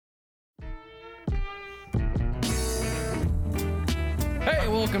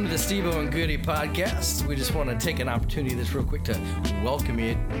welcome to the Steve-O and Goody podcast. We just want to take an opportunity this real quick to welcome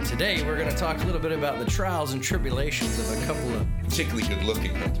you. Today, we're going to talk a little bit about the trials and tribulations of a couple of particularly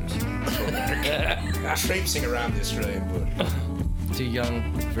good-looking hunters traipsing around the Australian bush. Two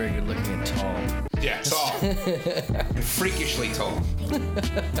young, very good-looking and tall. Yeah, tall. And freakishly tall.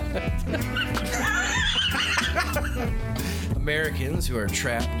 Americans who are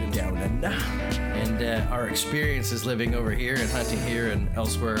trapped in down under, and our experiences living over here and hunting here and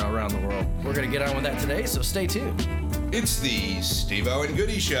elsewhere around the world. We're going to get on with that today, so stay tuned. It's the Steve-O and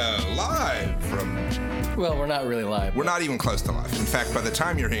Goody Show, live from... Well, we're not really live. We're not even close to live. In fact, by the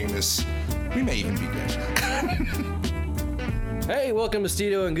time you're hearing this, we may even be dead. Hey, welcome to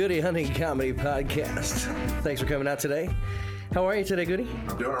Steve-O and Goody Hunting Comedy Podcast. Thanks for coming out today. How are you today, Goody?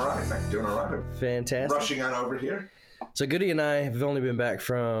 I'm doing all right. I'm doing all right. Fantastic. Rushing on over here. So Goody and I have only been back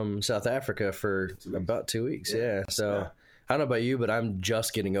from South Africa for about 2 weeks. Yeah. So I don't know about you, but I'm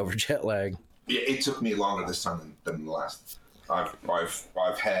just getting over jet lag. Yeah, it took me longer this time than the last. I've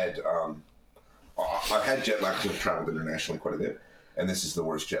had jet lag because I've traveled internationally quite a bit, and this is the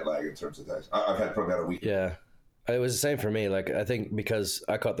worst jet lag in terms of that. I've had probably about a week. Yeah. It was the same for me. Like, I think because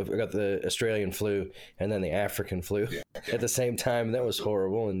I got the Australian flu and then the African flu at the same time. And that was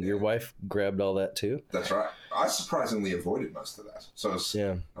horrible. And your wife grabbed all that too. That's right. I surprisingly avoided most of that. So it's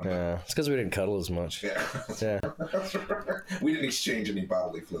because we didn't cuddle as much. Yeah. That's right. We didn't exchange any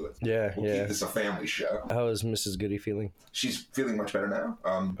bodily fluids. We'll keep this a family show. How is Mrs. Goody feeling? She's feeling much better now.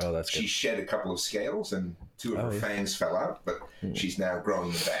 That's good. She shed a couple of scales and two of her fangs fell out, but she's now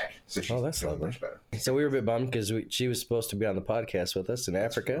growing them back. So she's that's feeling lovely. much better. So we were a bit bummed because she was supposed to be on the podcast with us in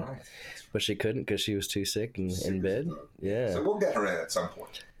Africa, but she couldn't because she was too sick and in bed. Yeah. So we'll get her in at some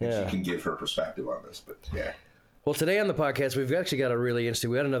point. Yeah. She can give her perspective on this, but yeah. Well, today on the podcast, we've actually got a really interesting...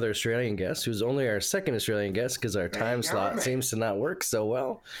 We had another Australian guest who's only our second Australian guest because our time slot seems to not work so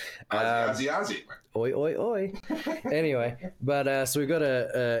well. Aussie. Oi, oi, oi. Anyway, but so we've got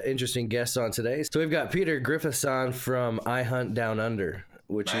an interesting guest on today. So we've got Peter Griffith on from iHunt Down Under,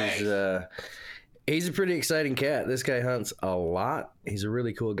 which is... He's a pretty exciting cat. This guy hunts a lot. He's a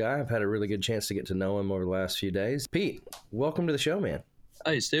really cool guy. I've had a really good chance to get to know him over the last few days. Pete, welcome to the show, man.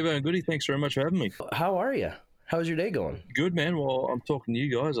 Hey, Steve-O and Goody, thanks very much for having me. How are you? How's your day going? Good, man. Well, I'm talking to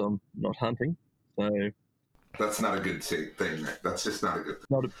you guys. I'm not hunting, so... That's not a good thing, Nick. That's just not a good thing.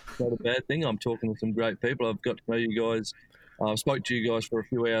 Not a bad thing. I'm talking to some great people. I've got to know you guys. I spoke to you guys for a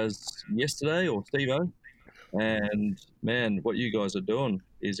few hours yesterday, or Steve-O, and, man, what you guys are doing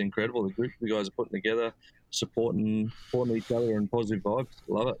is incredible. The group you guys are putting together, supporting each other and positive vibes.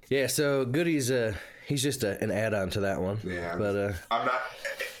 Love it. Yeah, so Goody's he's just an add-on to that one. Yeah, but I'm not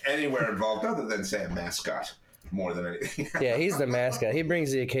anywhere involved other than, say, a mascot more than anything. Yeah, he's the mascot. He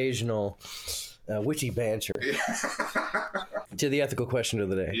brings the occasional witty banter to the ethical question of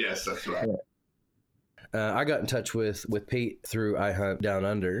the day. Yes, that's right. I got in touch with Pete through iHunt Down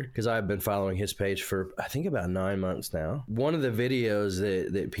Under because I've been following his page for I think about 9 months now. One of the videos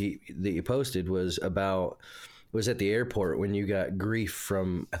that you posted was at the airport when you got grief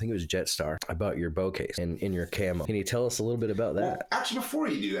from, I think it was Jetstar, about your bow case and in your camo. Can you tell us a little bit about that? Well, actually, before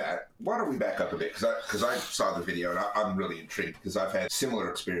you do that, why don't we back up a bit? Because I saw the video and I'm really intrigued because I've had similar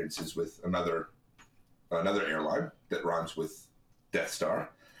experiences with another airline that rhymes with Death Star.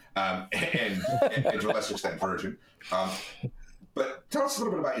 And to a lesser extent, Virgin. But tell us a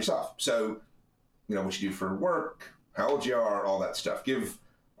little bit about yourself. So, what you do for work, how old you are, all that stuff. Give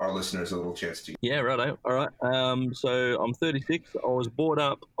our listeners a little chance to... Yeah, right. All right. So I'm 36. I was brought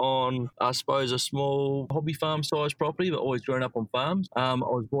up on, I suppose, a small hobby farm size property, but always grown up on farms. I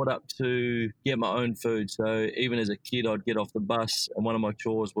was brought up to get my own food. So even as a kid, I'd get off the bus, and one of my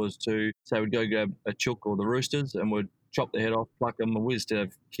chores was to, say, we'd go grab a chook or the roosters, and we'd chop the head off, pluck them. We used to have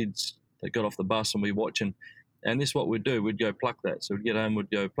kids that got off the bus and we'd watching. And this is what we'd do. We'd go pluck that. So we'd get home, we'd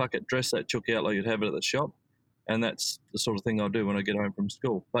go pluck it, dress that chook out like you'd have it at the shop. And that's the sort of thing I'll do when I get home from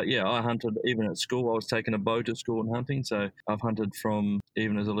school. But yeah, I hunted even at school. I was taking a bow to school and hunting. So I've hunted from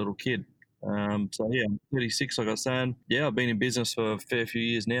even as a little kid. So yeah, I'm 36, like I was saying. Yeah, I've been in business for a fair few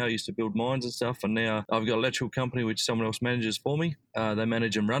years now. I used to build mines and stuff, and now I've got an electrical company which someone else manages for me. They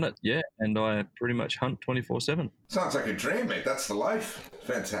manage and run it, yeah, and I pretty much hunt 24/7. Sounds like a dream, mate. That's the life.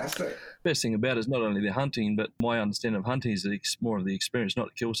 Fantastic. Best thing about it is not only the hunting, but my understanding of hunting is more of the experience, not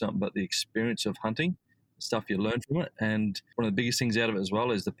to kill something, but the experience of hunting, the stuff you learn from it. And one of the biggest things out of it as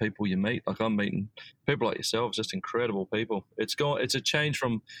well is the people you meet. Like I'm meeting people like yourselves, just incredible people. It's a change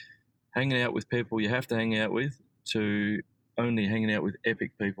from hanging out with people you have to hang out with to only hanging out with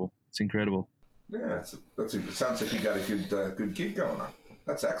epic people. It's incredible. Yeah, it sounds like you got a good gig going on.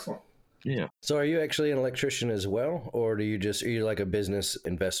 That's excellent. Yeah. So are you actually an electrician as well, or are you like a business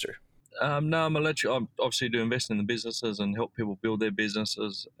investor? No, I'm obviously do invest in the businesses and help people build their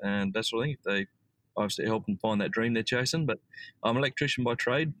businesses and that sort of thing. If they obviously help them find that dream they're chasing. But I'm an electrician by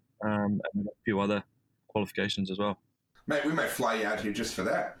trade, and a few other qualifications as well. Mate, we might fly you out here just for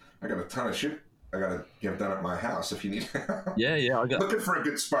that. I got a ton of shit I got to get done at my house if you need. Yeah. Looking for a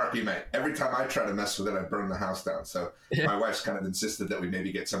good Sparky, mate. Every time I try to mess with it, I burn the house down. So my wife's kind of insisted that we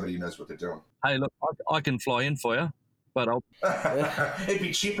maybe get somebody who knows what they're doing. Hey, look, I can fly in for you, but I'll... It'd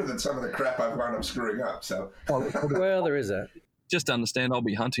be cheaper than some of the crap I've wound up screwing up. So well, there is that. Just understand, I'll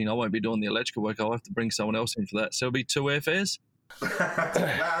be hunting. I won't be doing the electrical work. I'll have to bring someone else in for that. So it'll be 2 airfares.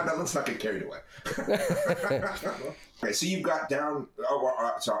 No, let's not get carried away. Okay, so you've got down.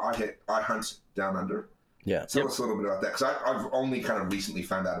 So I hunt down under. Yeah. Tell us a little bit about that, because I've only kind of recently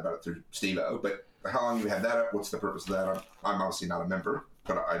found out about it through Steve-O. But how long you had that up? What's the purpose of that? I'm obviously not a member,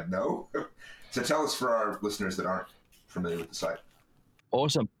 but I know. So tell us, for our listeners that aren't familiar with the site.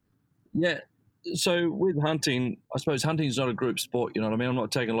 Awesome. Yeah. So with hunting, I suppose hunting is not a group sport, you know what I mean? I'm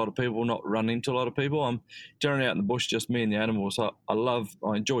not taking a lot of people, not running into a lot of people. I'm generally out in the bush, just me and the animals. I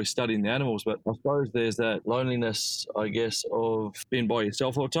enjoy studying the animals, but I suppose there's that loneliness, I guess, of being by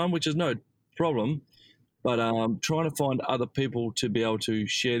yourself all the time, which is no problem, but trying to find other people to be able to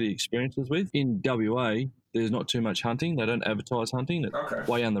share the experiences with. In WA, there's not too much hunting. They don't advertise hunting. It's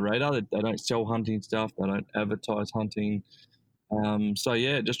way on the radar. They don't sell hunting stuff. They don't advertise hunting. So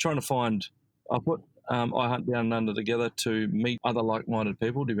yeah, just trying to find... I put iHunt Down and Under together to meet other like-minded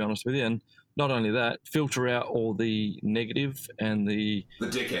people, to be honest with you. And not only that, filter out all the negative and the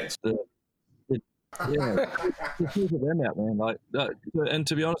dickheads. Filter them out, man. And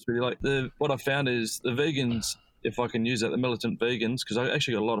to be honest with you, what I found is the vegans, if I can use that, the militant vegans, because I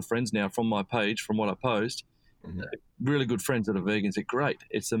actually got a lot of friends now from my page, from what I post, really good friends that are vegans. They're great.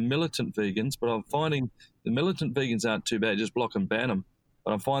 It's the militant vegans, but I'm finding the militant vegans aren't too bad. Just block and ban them.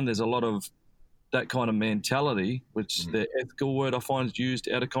 But I find there's a lot of that kind of mentality, which the ethical word I find is used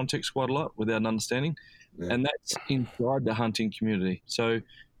out of context quite a lot without an understanding. Yeah. And that's inside the hunting community. So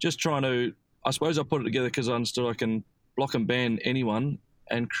just trying to, I suppose I put it together because I understood I can block and ban anyone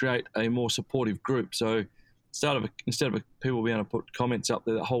and create a more supportive group. So instead of people being able to put comments up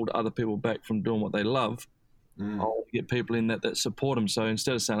there that hold other people back from doing what they love, I'll get people in that support them. So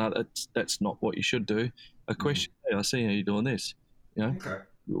instead of saying, oh, that's not what you should do, a question, hey, I see how you're doing this, you know? Okay.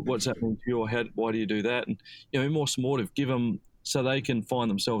 What's happening to your head? Why do you do that? And, you know, more supportive, give them so they can find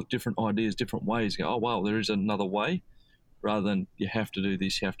themselves different ideas, different ways. Go, oh, wow, there is another way, rather than you have to do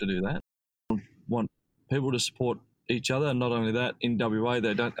this, you have to do that. I want people to support each other. And not only that, in WA,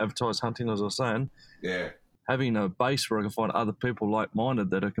 they don't advertise hunting, as I was saying. Yeah. Having a base where I can find other people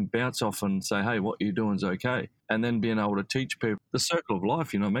like-minded that I can bounce off and say, hey, what you're doing is okay. And then being able to teach people the circle of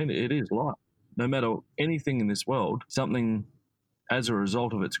life, you know what I mean? It is life. No matter anything in this world, something... as a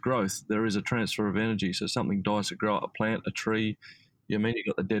result of its growth, there is a transfer of energy. So something dies to grow, a plant, a tree. You know, you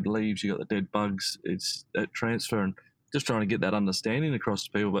got the dead leaves, you got the dead bugs. It's that transfer, and just trying to get that understanding across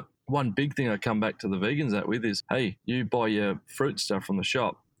to people. But one big thing I come back to the vegans with is, hey, you buy your fruit stuff from the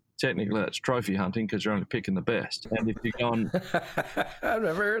shop. Technically, that's trophy hunting because you're only picking the best. And if you go on... I've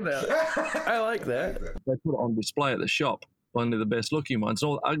never heard that. I like that. They put it on display at the shop. Only the best looking ones.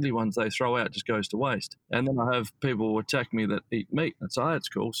 All the ugly ones they throw out just goes to waste. And then I have people attack me that eat meat. And say, oh, that's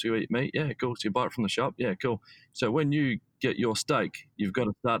cool. So you eat meat? Yeah, cool. So you buy it from the shop? Yeah, cool. So when you get your steak, you've got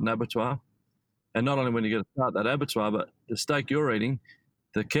to start an abattoir. And not only when you get to start that abattoir, but the steak you're eating,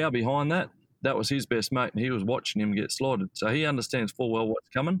 the cow behind that was his best mate, and he was watching him get slaughtered. So he understands full well what's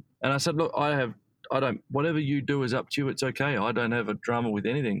coming. And I said, look, whatever you do is up to you. It's okay. I don't have a drama with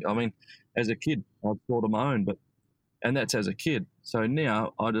anything. I mean, as a kid, I'd slaughter my own, and that's as a kid. So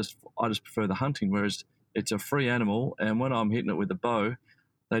now I just prefer the hunting, whereas it's a free animal, and when I'm hitting it with a bow,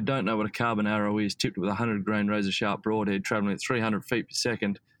 they don't know what a carbon arrow is, tipped with a 100-grain razor-sharp broadhead, travelling at 300 feet per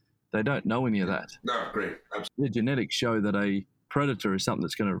second. They don't know any of that. No, great. The genetics show that a predator is something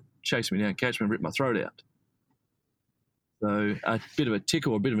that's going to chase me down, catch me, and rip my throat out. So a bit of a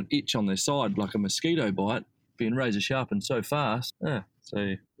tickle, a bit of an itch on their side, like a mosquito bite, being razor-sharp and so fast,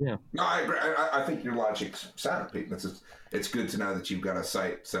 So, yeah. No, I agree. I think your logic's sound, Pete. It's good to know that you've got a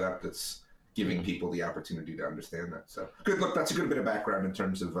site set up that's giving people the opportunity to understand that. So, good. Look, that's a good bit of background in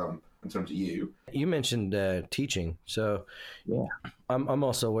terms of you. You mentioned teaching. So, yeah, I'm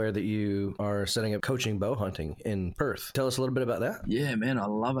also aware that you are setting up coaching bow hunting in Perth. Tell us a little bit about that. Yeah, man, I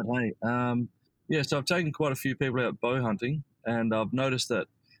love it. Hey, so I've taken quite a few people out bow hunting, and I've noticed that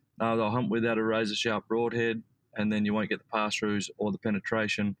they'll hunt without a razor-sharp broadhead, and then you won't get the pass-throughs or the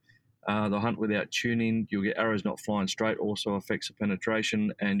penetration. They'll hunt without tuning. You'll get arrows not flying straight, also affects the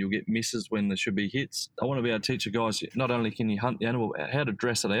penetration, and you'll get misses when there should be hits. I want to be able to teach the guys, not only can you hunt the animal, how to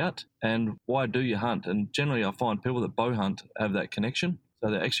dress it out and why do you hunt. And generally I find people that bow hunt have that connection. So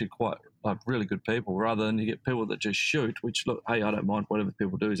they're actually quite really good people, rather than you get people that just shoot, which, look, hey, I don't mind, whatever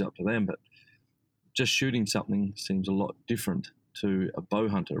people do is up to them, but just shooting something seems a lot different to a bow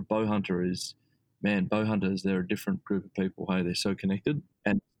hunter. A bow hunter is, man, bow hunters, they're a different group of people. Hey, they're so connected.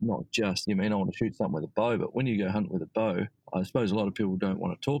 And not just, I want to shoot something with a bow, but when you go hunt with a bow, I suppose a lot of people don't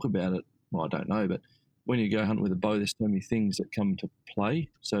want to talk about it. Well, I don't know, but when you go hunt with a bow, there's so many things that come to play.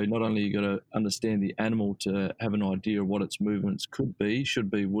 So not only you got to understand the animal to have an idea of what its movements could be,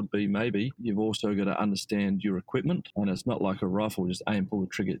 should be, would be, maybe, you've also got to understand your equipment. And it's not like a rifle, just aim, pull the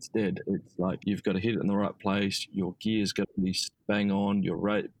trigger, it's dead. It's like you've got to hit it in the right place. Your gear's got to be bang on. Your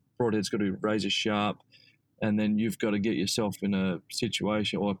broadhead's got to be razor sharp. And then you've got to get yourself in a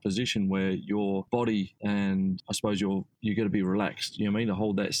situation or a position where your body and I suppose you got to be relaxed, to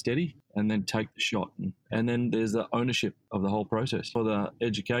hold that steady and then take the shot. And then there's the ownership of the whole process. For the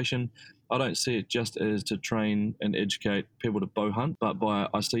education, I don't see it just as to train and educate people to bow hunt, but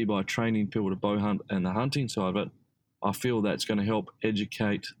I see by training people to bow hunt and the hunting side of it, I feel that's going to help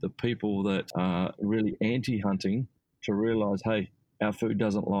educate the people that are really anti-hunting to realise, hey, our food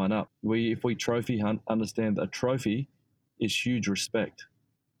doesn't line up. If we trophy hunt, understand that a trophy is huge respect.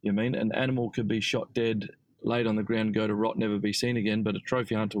 An animal could be shot dead, laid on the ground, go to rot, never be seen again, but a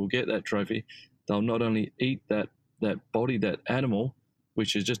trophy hunter will get that trophy. They'll not only eat that body, that animal,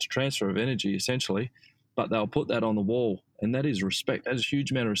 which is just a transfer of energy essentially, but they'll put that on the wall. And that is respect. That is a huge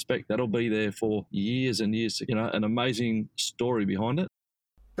amount of respect. That'll be there for years and years, an amazing story behind it.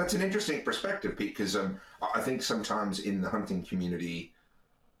 That's an interesting perspective, Pete, because I think sometimes in the hunting community,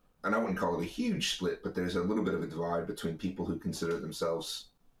 and I wouldn't call it a huge split, but there's a little bit of a divide between people who consider themselves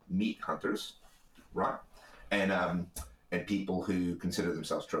meat hunters, right? And people who consider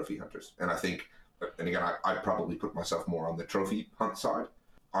themselves trophy hunters. And I think, and again, I probably put myself more on the trophy hunt side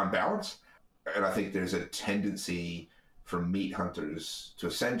on balance. And I think there's a tendency for meat hunters to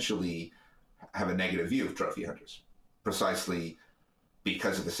essentially have a negative view of trophy hunters, precisely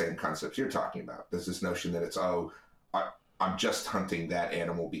because of the same concepts you're talking about. There's this notion that it's, I'm just hunting that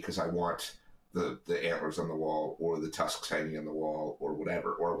animal because I want the antlers on the wall or the tusks hanging on the wall or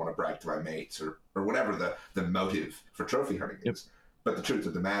whatever, or I want to brag to my mates or whatever the motive for trophy hunting is. Yep. But the truth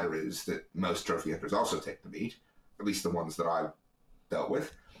of the matter is that most trophy hunters also take the meat, at least the ones that I've dealt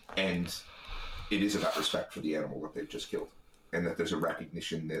with, and it is about respect for the animal that they've just killed, and that there's a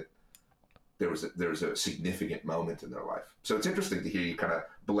recognition that there was a significant moment in their life. So it's interesting to hear you kind of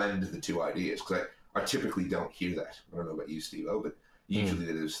blend the two ideas, because I typically don't hear that. I don't know about you, Steve-O, but usually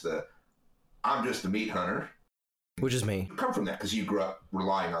there's I'm just a meat hunter. Which is me. You come from that because you grew up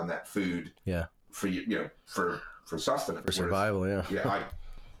relying on that food for for sustenance. For survival,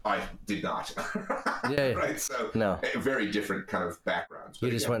 I did not. Yeah. Right? So no. Very different kind of backgrounds. You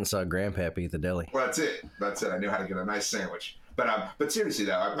just went and saw Grandpappy at the deli. Well, that's it. I knew how to get a nice sandwich. But seriously,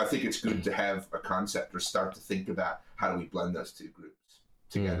 though, I think it's good to have a concept or start to think about how do we blend those two groups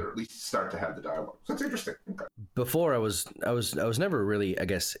together, or at least start to have the dialogue. So it's interesting. Okay. Before I was never really, I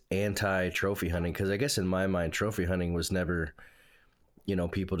guess, anti-trophy hunting, because I guess in my mind, trophy hunting was never,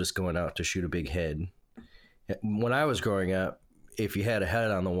 people just going out to shoot a big head. When I was growing up, if you had a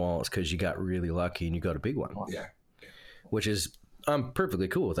head on the wall, it's because you got really lucky and you got a big one. Yeah. Which is, I'm perfectly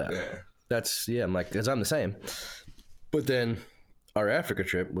cool with that. Yeah. I'm like, because I'm the same. But then our Africa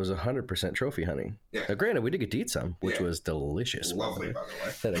trip was 100% trophy hunting. Yeah. Now, granted, we did get to eat some, which was delicious. Lovely, by the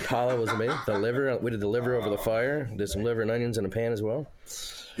way. That impala was amazing. The liver, we did the liver over the fire. Did some liver and onions in a pan as well.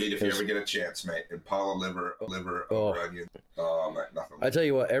 Pete, if you ever get a chance, mate, impala liver over onion. Oh, man, nothing. I tell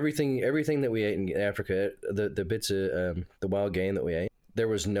you what, everything that we ate in Africa, the bits of the wild game that we ate, there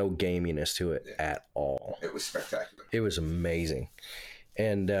was no gaminess to it at all. It was spectacular. It was amazing.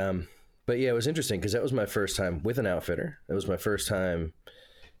 And, but yeah, it was interesting because that was my first time with an outfitter. It was my first time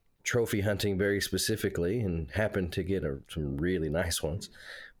trophy hunting very specifically, and happened to get some really nice ones,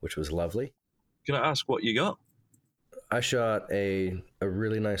 which was lovely. Can I ask what you got? I shot a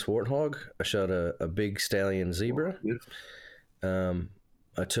really nice warthog. I shot a big stallion zebra.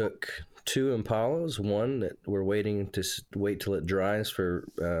 I took 2 impalas, one that we're waiting to wait till it dries for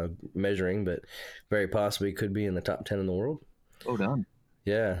measuring, but very possibly could be in the top 10 in the world. Oh, done.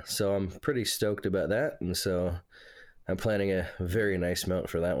 Yeah, so I'm pretty stoked about that, and so I'm planning a very nice mount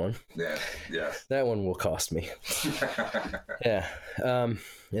for that one. Yeah. That one will cost me. Yeah. And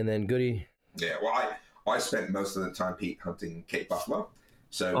then Goody. Yeah, well, I spent most of the time, Pete, hunting Cape buffalo.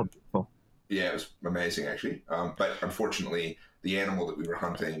 So, yeah, it was amazing, actually. But unfortunately, the animal that we were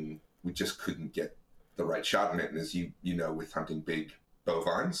hunting we just couldn't get the right shot in it. And as you know, with hunting big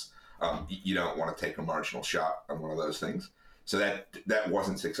bovines, you don't want to take a marginal shot on one of those things. So that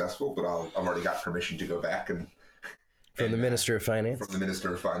wasn't successful, but I've already got permission to go back from the Minister of Finance. From the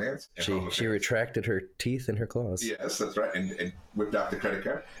Minister of Finance. She retracted her teeth and her claws. Yes, that's right, and whipped out the credit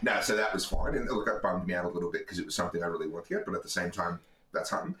card. No, so that was fine, and look, that bummed me out a little bit because it was something I really wanted to get, but at the same time, that's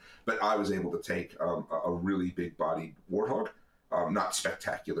hunting. But I was able to take a really big-bodied warthog, not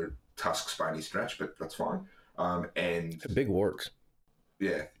spectacular tusk spiny stretch, but that's fine. And big warts.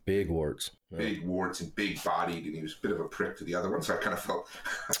 Yeah. Big warts. Big warts and big bodied, and he was a bit of a prick to the other one, so I kind of felt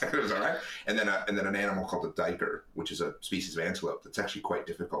it was all right. And then an animal called a diker, which is a species of antelope that's actually quite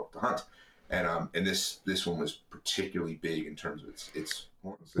difficult to hunt. And this one was particularly big in terms of its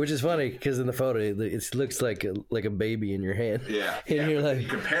horns. Which is funny because in the photo it looks like a baby in your hand. Yeah. And you're like, you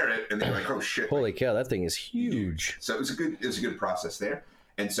compare it, and then you're like, oh shit! Holy cow, that thing is huge. So it was a good process there.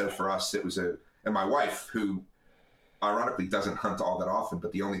 And so for us, it was and my wife, who ironically doesn't hunt all that often,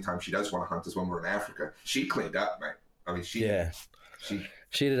 but the only time she does want to hunt is when we're in Africa. She cleaned up, mate. I mean, she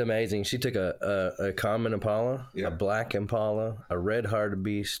did amazing. She took a common impala, a black impala, a red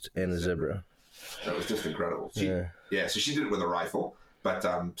hartebeest, and a zebra. That was just incredible. So she did it with a rifle, but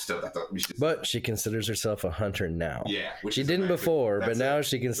still, but she considers herself a hunter now. Yeah, she didn't before, but now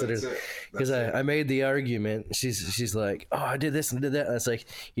she considers. Because I made the argument. She's like, oh, I did this and did that. And it's like,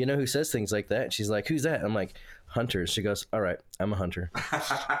 you know who says things like that? She's like, who's that? I'm like, hunters. She goes, all right, I'm a hunter.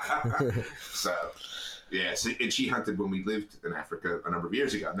 So, yeah. So, and she hunted when we lived in Africa a number of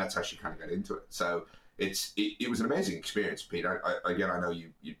years ago, and that's how she kind of got into it. So it was an amazing experience, Pete. I know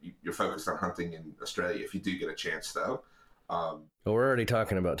you're focused on hunting in Australia. If you do get a chance, though. Well, we're already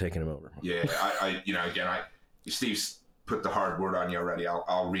talking about taking him over. Yeah, Steve's put the hard word on you already.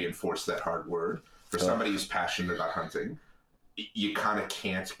 I'll reinforce that hard word. For somebody who's passionate about hunting, you kind of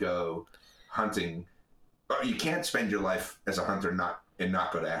can't go hunting. You can't spend your life as a hunter and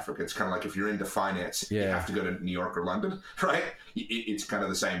not go to Africa. It's kind of like if you're into finance, you have to go to New York or London, right? It's kind of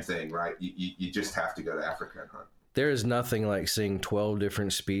the same thing, right? You just have to go to Africa and hunt. There is nothing like seeing 12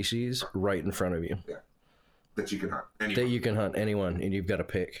 different species right in front of you. Yeah. That you can hunt. Anyone, and you've got to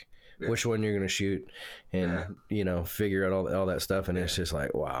pick which one you're going to shoot and, figure out all that stuff. And it's just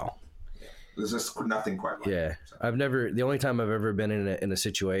like, wow. There's just nothing quite like it. So. The only time I've ever been in a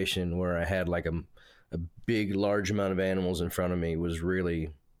situation where I had like a big, large amount of animals in front of me was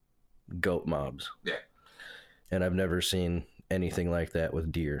really goat mobs. Yeah. And I've never seen anything like that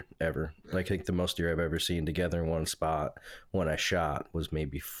with deer ever. Yeah. Like, I think the most deer I've ever seen together in one spot when I shot was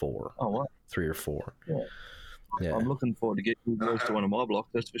maybe 4. Oh, wow. 3 or 4. Yeah. Yeah. I'm looking forward to getting close to one of my blocks,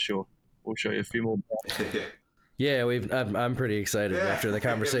 that's for sure. We'll show you a few more. Yeah, I'm pretty excited after the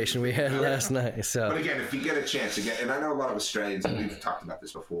conversation we had last night. So, but again, if you get a chance to and I know a lot of Australians, and we've talked about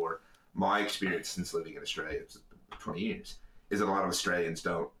this before, my experience since living in Australia, 20 years, is that a lot of Australians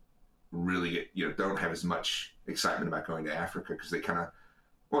don't really don't have as much excitement about going to Africa because they kind of,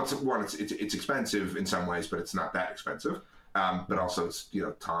 it's expensive in some ways, but it's not that expensive. But also it's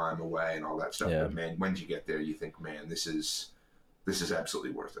time away and all that stuff. Yeah. But man, when you get there, you think, man, this is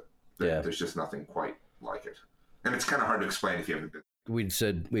absolutely worth it. There's just nothing quite like it, and it's kind of hard to explain if you haven't been. We've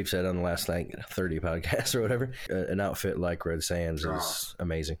said on the last 30 podcasts or whatever, an outfit like Red Sands is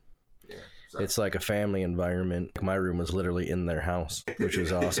amazing. Yeah, so. It's like a family environment. My room was literally in their house, which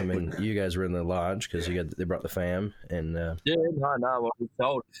was awesome, and you guys were in the lodge because they brought the fam and. No, I was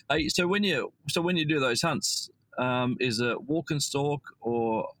told. Hey, so when you do those hunts. Is it walk and stalk,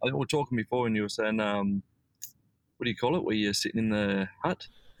 or I think we were talking before and you were saying, what do you call it, where you're sitting in the hut?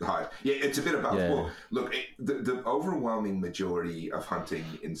 The hut. Yeah, it's a bit about, well, look, the overwhelming majority of hunting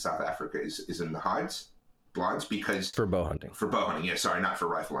in South Africa is in the hides, blinds, because... For bow hunting. For bow hunting, not for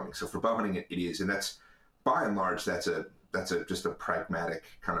rifle hunting. So for bow hunting, it is, and that's, by and large, that's just a pragmatic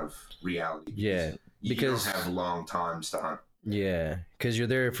kind of reality. Yeah, because... You don't have long times to hunt. Yeah, because you're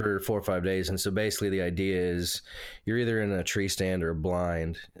there for 4 or 5 days, and so basically the idea is you're either in a tree stand or a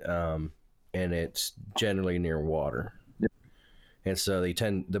blind, and it's generally near water. Yep. And so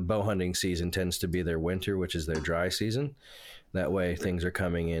the bow hunting season tends to be their winter, which is their dry season. That way things are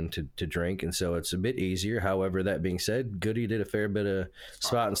coming in to drink, and so it's a bit easier. However, that being said, Goody did a fair bit of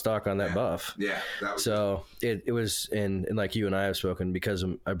spot and stalk on that buff. Yeah. So it was, and like you and I have spoken, because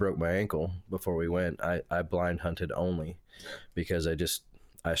I broke my ankle before we went, I blind hunted only. Because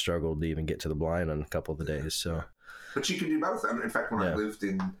I struggled to even get to the blind on a couple of the days. So, but you can do both. I mean, in fact, when I lived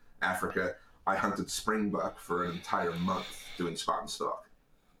in Africa, I hunted springbuck for an entire month doing spot and stalk.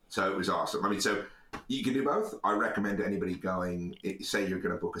 So it was awesome. I mean, so you can do both. I recommend anybody going. Say you're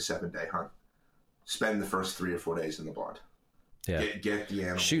going to book a 7-day hunt, spend the first 3 or 4 days in the blind. Yeah. Get the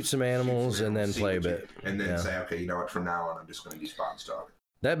animals. Shoot some animals and then play a bit. And then say, okay, you know what? From now on, I'm just going to do spot and stalk.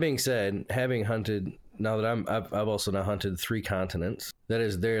 That being said, having hunted, now that I've also now hunted 3 continents,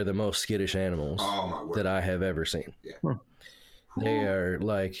 they're the most skittish animals that I have ever seen. Yeah. Huh. They are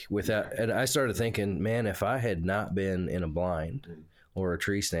like without, and I started thinking, man, if I had not been in a blind or a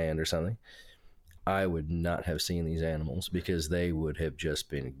tree stand or something, I would not have seen these animals because they would have just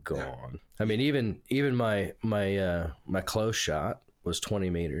been gone. I mean, even my close shot was 20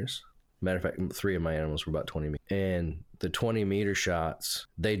 meters. Matter of fact, 3 of my animals were about 20 meters. And the 20-meter shots,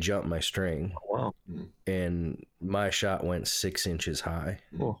 they jumped my string. Wow. And my shot went 6 inches high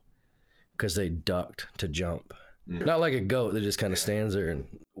because they ducked to jump. Not like a goat that just kind of stands there and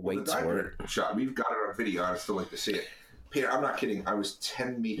waits for it. Shot. We've got it on video. I'd still like to see it. Peter, I'm not kidding. I was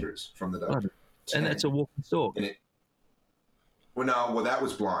 10 meters from the duck. And that's a walking stalk. And that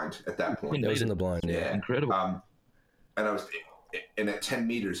was blind at that point. That was in the blind, yeah. Incredible. And at 10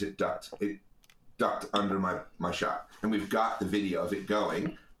 meters, it ducked. It ducked under my shot. And we've got the video of it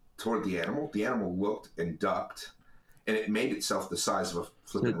going toward the animal. The animal looked and ducked, and it made itself the size of a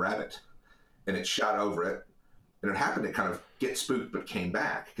flipping rabbit. And it shot over it. And it happened to kind of get spooked, but came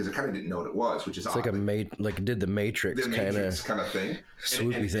back because it kind of didn't know what it was, which is it's odd. Like it did the Matrix kind of thing,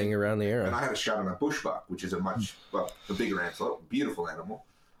 swoopy thing around the arrow. And I had a shot on a bushbuck, which is a bigger antelope, beautiful animal.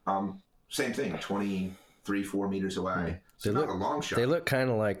 Same thing, 23-4 meters away. So not a long shot. They look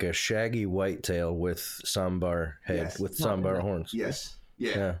kind of like a shaggy whitetail with sambar head, with sambar horns. Yes.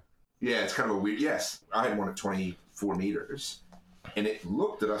 Yeah. It's kind of a weird. Yes, I had one at 24 meters, and it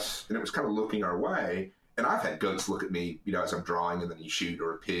looked at us, and it was kind of looking our way. And I've had goats look at me, as I'm drawing, and then you shoot,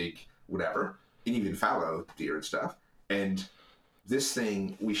 or a pig, whatever, and even fallow deer and stuff. And this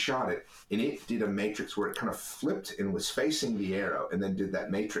thing, we shot it, and it did a matrix where it kind of flipped and was facing the arrow, and then did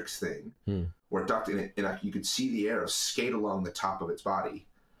that matrix thing where it ducked in it, and you could see the arrow skate along the top of its body.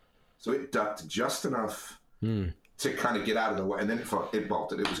 So it ducked just enough to kind of get out of the way, and then it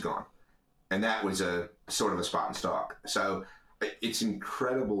bolted. It was gone, and that was a sort of a spot and stalk. So it's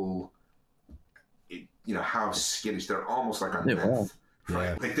incredible. How skittish they're, almost like on meth,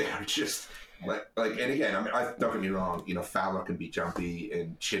 right? Like they are just like. And again, I mean, don't get me wrong. Fallow can be jumpy,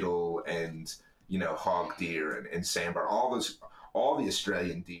 and chittle, and hog deer and sambar. All the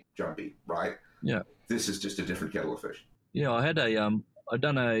Australian deer jumpy, right? Yeah. This is just a different kettle of fish. Yeah, I had I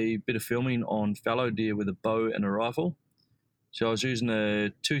done a bit of filming on fallow deer with a bow and a rifle. So I was using a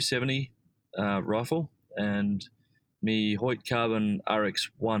 270 rifle and me Hoyt Carbon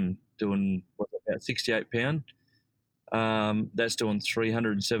RX1 doing about 68 pound. That's doing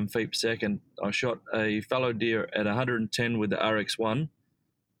 307 feet per second. I shot a fallow deer at 110 with the RX1,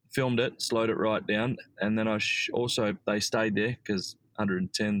 filmed it, slowed it right down, and then they stayed there because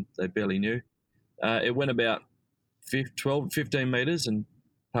 110 they barely knew. It went about 12, 15 meters and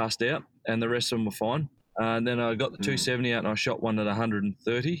passed out, and the rest of them were fine. And then I got the 270 out and I shot one at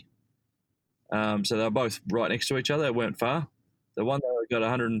 130. So they were both right next to each other. They weren't far. The one that I got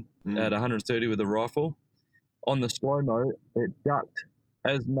at 130 with the rifle, on the slow-mo, it ducked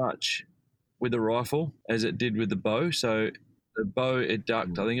as much with the rifle as it did with the bow. So the bow, it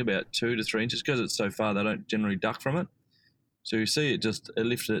ducked, I think, about 2 to 3 inches because it's so far they don't generally duck from it. So you see it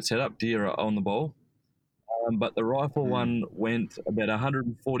lifted its head up, deer on the bowl. But the rifle one went about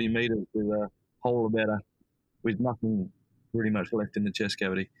 140 meters with a hole with nothing pretty much left in the chest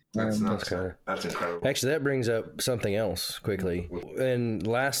cavity. That's incredible. Actually, that brings up something else quickly. In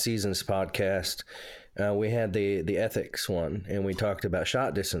last season's podcast, we had the ethics one, and we talked about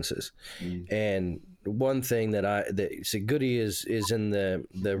shot distances. And one thing Goody is in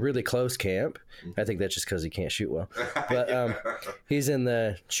the really close camp. I think that's just because he can't shoot well. But he's in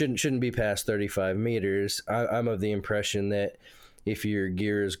the shouldn't be past 35 meters. I'm of the impression that if your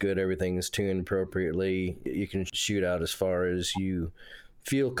gear is good, everything is tuned appropriately, you can shoot out as far as you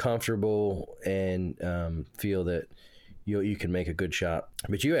feel comfortable and feel that you can make a good shot.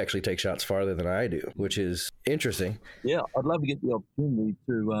 But you actually take shots farther than I do, which is interesting. Yeah, I'd love to get the opportunity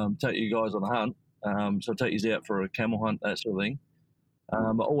to take you guys on a hunt. So I'll take you out for a camel hunt, that sort of thing.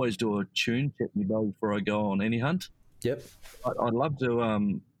 I always do a tune, check my bow before I go on any hunt. Yep. I'd love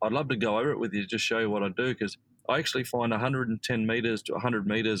to go over it with you, just show you what I do, because I actually find 110 meters to 100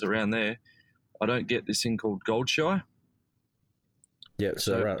 meters around there, I don't get this thing called gold shy. Yeah,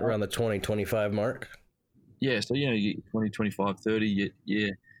 so around the 20-25 mark. Yeah, so you get 20, 25, 30.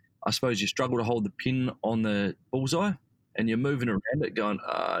 I suppose you struggle to hold the pin on the bullseye, and you're moving around it, going,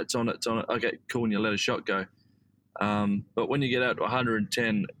 it's on it. Okay, cool, and you let a shot go. But when you get out to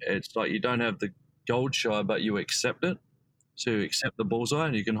 110, it's like you don't have the gold shy, but you accept it. So you accept the bullseye,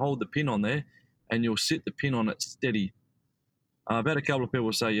 and you can hold the pin on there, and you'll sit the pin on it steady. I've had a couple of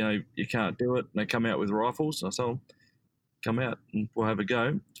people say, you can't do it, and they come out with rifles. I say, well, come out and we'll have a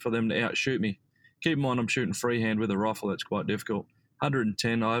go. For them to outshoot me. Keep in mind, I'm shooting freehand with a rifle. That's quite difficult.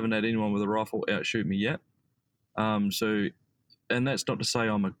 110, I haven't had anyone with a rifle outshoot me yet. And that's not to say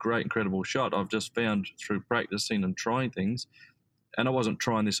I'm a great, incredible shot. I've just found through practicing and trying things, and I wasn't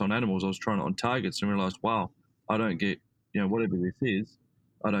trying this on animals, I was trying it on targets and realised, wow, I don't get, whatever this is,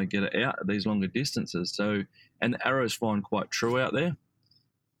 I don't get it out at these longer distances. So, and the arrows flying quite true out there.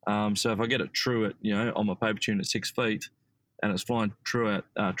 So if I get it true at, on my paper tune at 6 feet, and it's flying true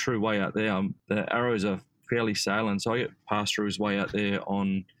way out there, the arrows are fairly sailing. So I get pass-throughs way out there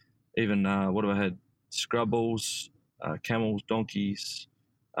on even, what have I had, scrub bulls, camels, donkeys.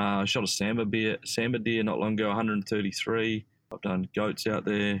 I shot a samba deer not long ago, 133. I've done goats out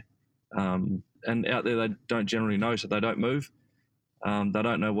there. And out there they don't generally know, so they don't move. They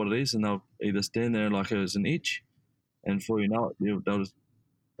don't know what it is, and they'll either stand there like it was an itch, and before you know it, they'll just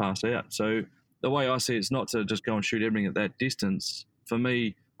pass out. So the way I see it, it's not to just go and shoot everything at that distance. For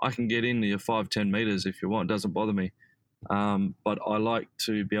me, I can get into your 5-10 meters if you want. It doesn't bother me. But I like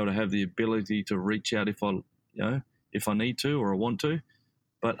to be able to have the ability to reach out if I need to or I want to.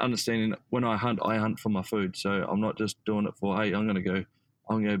 But understanding that when I hunt for my food. So I'm not just doing it for, hey, I'm going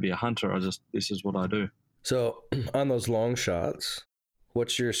to be a hunter. This is what I do. So on those long shots,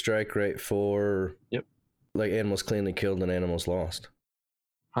 what's your strike rate for like animals cleanly killed and animals lost?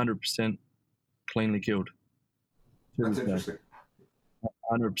 100% cleanly killed. That's interesting.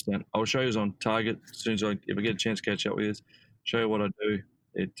 100%. I'll show you on target as soon as if I get a chance to catch up with you. Show you what I do.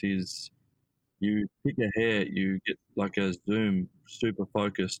 It is, you pick a hair, you get like a zoom, super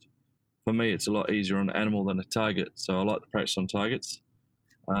focused. For me, it's a lot easier on an animal than a target, so I like to practice on targets.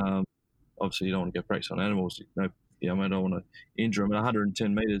 Obviously, you don't want to go practice on animals. I don't want to injure them. At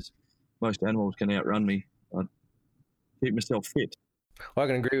 110 meters, most animals can outrun me. I keep myself fit. Well, I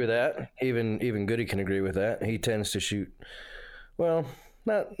can agree with that. Even Goody can agree with that. He tends to shoot, well,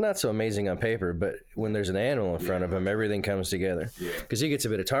 not so amazing on paper, but when there's an animal in front of him, everything comes together. Because he gets a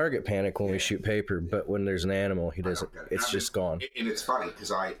bit of target panic when we shoot paper, but when there's an animal, he doesn't. It's just gone. And it's funny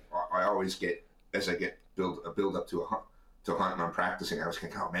because I always get, as I get build up to a hunt and I'm practicing, I was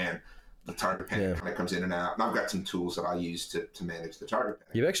thinking, oh man, the target panic kind of comes in and out. And I've got some tools that I use to manage the target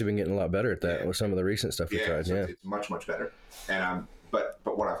panic. You've actually been getting a lot better at that with some of the recent stuff you tried. So it's much, much better. And but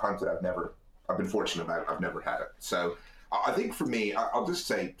when I've hunted, I've been fortunate about it. I've never had it. So I think for me, I'll just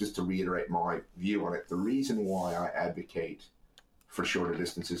say, just to reiterate my view on it, the reason why I advocate for shorter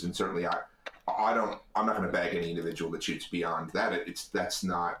distances, and certainly I'm not going to bag any individual that shoots beyond that. That's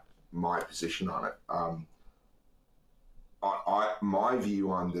not my position on it. My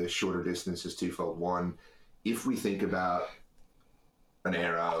view on the shorter distance is twofold. One, if we think about an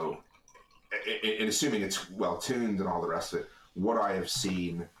arrow, and assuming it's well tuned and all the rest of it, what I have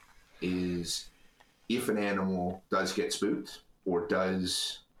seen is if an animal does get spooked or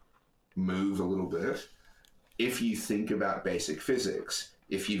does move a little bit, if you think about basic physics,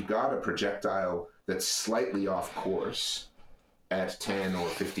 if you've got a projectile that's slightly off course at 10 or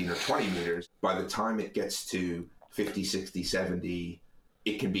 15 or 20 meters, by the time it gets to 50, 60, 70,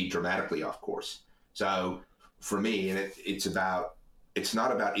 it can be dramatically off course. So for me, and it's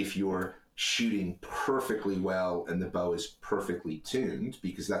not about if you're shooting perfectly well and the bow is perfectly tuned,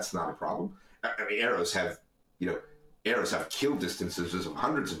 because that's not a problem. I mean, arrows have kill distances of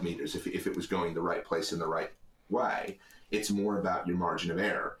hundreds of meters if it was going the right place in the right way. It's more about your margin of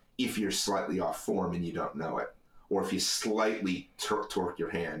error. If you're slightly off form and you don't know it, or if you slightly torque your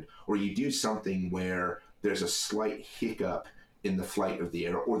hand, or you do something where there's a slight hiccup in the flight of the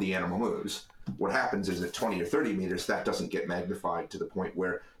arrow or the animal moves, what happens is at 20 or 30 meters, that doesn't get magnified to the point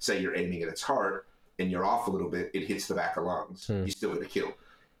where, say you're aiming at its heart and you're off a little bit, it hits the back of lungs. You still get a kill.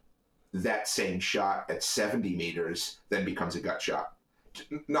 That same shot at 70 meters then becomes a gut shot.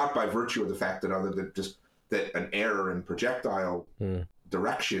 Not by virtue of the fact that an error in projectile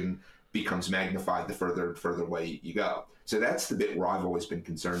direction becomes magnified the further and further away you go. So that's the bit where I've always been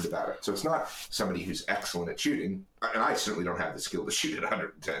concerned about it. So it's not somebody who's excellent at shooting, and I certainly don't have the skill to shoot at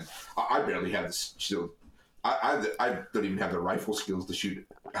 110. I barely have the skill. I don't even have the rifle skills to shoot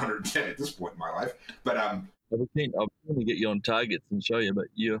at 110 at this point in my life. But I'll probably get you on targets and show you, but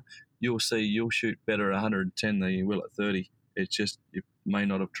you'll see you'll shoot better at 110 than you will at 30. It's just you may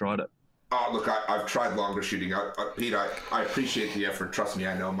not have tried it. Look, I've tried longer shooting. Pete, I appreciate the effort. Trust me,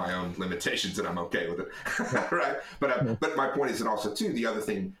 I know my own limitations, and I'm okay with it. Right? But my point is that also, too, the other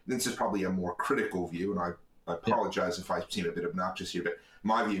thing, this is probably a more critical view, and I apologize if I seem a bit obnoxious here, but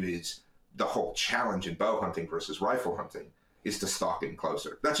my view is the whole challenge in bow hunting versus rifle hunting is to stalk in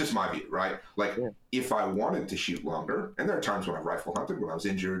closer. That's just my view, right? Like, if I wanted to shoot longer, and there are times when I've rifle hunted, when I was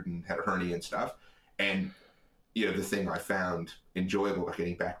injured and had a hernia and stuff, and, you know, the thing I found enjoyable about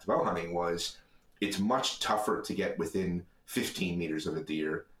getting back to bow hunting was it's much tougher to get within 15 meters of a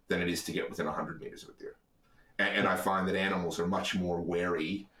deer than it is to get within 100 meters of a deer. And I find that animals are much more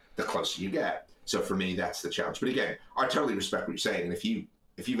wary the closer you get. So for me, that's the challenge. But again, I totally respect what you're saying. And if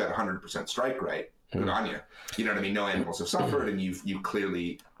you've got 100% strike rate, good on you. You know what I mean? No animals have suffered, and you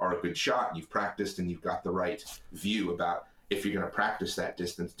clearly are a good shot, and you've practiced, and you've got the right view about if you're going to practice that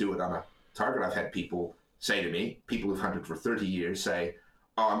distance, do it on a target. I've had people say to me, people who've hunted for 30 years say,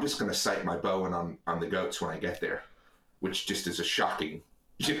 oh, I'm just going to sight my bow in on the goats when I get there, which just is a shocking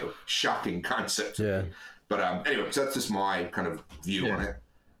concept. Yeah. But anyway, so that's just my kind of view on it.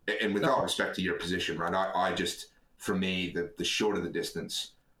 And with all respect to your position, right, I just, for me, the shorter the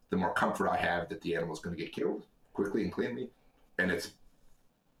distance, the more comfort I have that the animal's going to get killed quickly and cleanly. And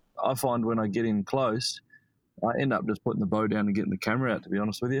I find when I get in close, I end up just putting the bow down and getting the camera out, to be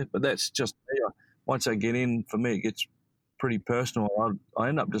honest with you. But that's just, once I get in, for me, it gets pretty personal. I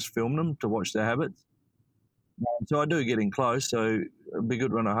end up just filming them to watch their habits. So I do get in close, so it'd be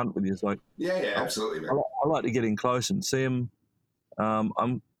good when I hunt with you. It's like, yeah, absolutely, man. I like to get in close and see them.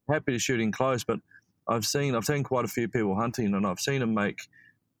 I'm happy to shoot in close, but I've seen quite a few people hunting, and I've seen them make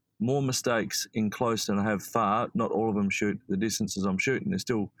more mistakes in close than I have far. Not all of them shoot the distances I'm shooting. They're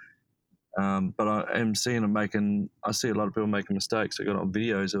still, but I am seeing them I see a lot of people making mistakes. I got on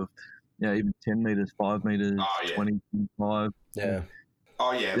videos of, even 10 meters, 5 meters, 20, 25. Yeah.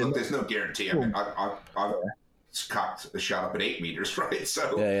 Oh yeah. Look, there's no guarantee. I mean, I've cocked a shot up at 8 meters, right?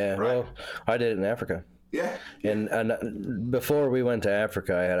 So yeah. Right. Well, I did it in Africa. Yeah. And before we went to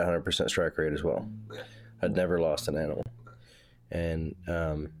Africa, I had 100% strike rate as well. Yeah. I'd never lost an animal. And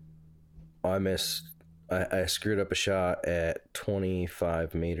I screwed up a shot at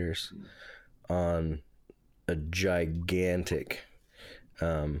 25 meters on a gigantic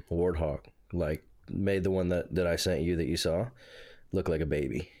warthog. Like, made the one that I sent you that you saw look like a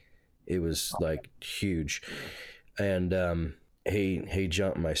baby. It was like huge. And he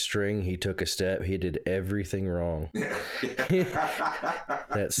jumped my string. He took a step. He did everything wrong.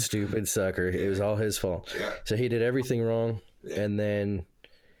 That stupid sucker. It was all his fault. Yeah. So he did everything wrong. Yeah. And then,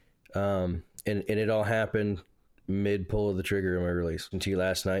 and it all happened mid pull of the trigger in my release. And to you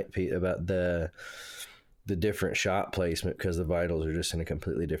last night, Pete, about the different shot placement, because the vitals are just in a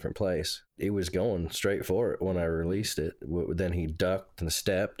completely different place. It was going straight for it when I released it. Then he ducked and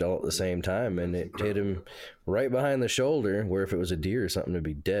stepped all at the same time, and it hit him right behind the shoulder, where if it was a deer or something, it'd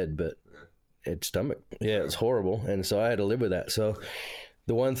be dead, but its stomach. Yeah, it's horrible. And so I had to live with that. So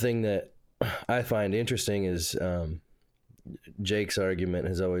the one thing that I find interesting is Jake's argument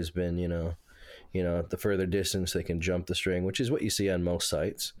has always been, the further distance they can jump the string, which is what you see on most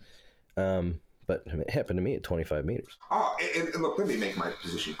sites. But it happened to me at 25 meters. Oh, and look, let me make my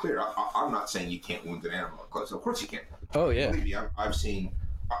position clear. I'm not saying you can't wound an animal up close. Of course you can. Oh, yeah. Believe me, I've seen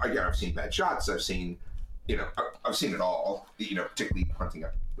bad shots. I've seen it all, particularly hunting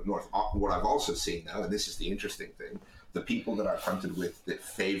up north. What I've also seen, though, and this is the interesting thing, the people that I've hunted with that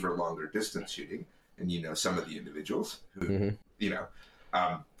favor longer distance shooting, and some of the individuals who,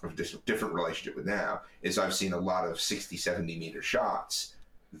 have a different relationship with now, is I've seen a lot of 60, 70 meter shots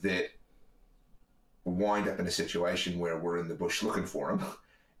that wind up in a situation where we're in the bush looking for them,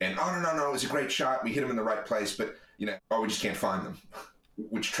 and no, it was a great shot, we hit them in the right place, but we just can't find them,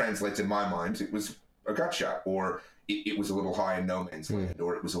 which translates in my mind, it was a gut shot, or it was a little high in no man's land,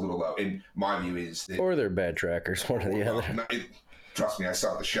 or it was a little low. And my view is that, or they're bad trackers, one or the other. Trust me, I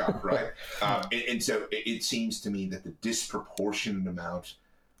saw the shot, right? And so it seems to me that the disproportionate amount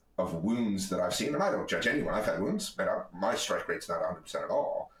of wounds that I've seen, and I don't judge anyone, I've had wounds, but my strike rate's not 100% at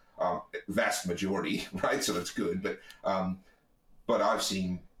all. Vast majority, right? So that's good. But I've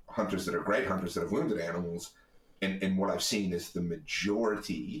seen hunters that are great hunters that have wounded animals, and what I've seen is the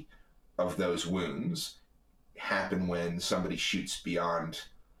majority of those wounds happen when somebody shoots beyond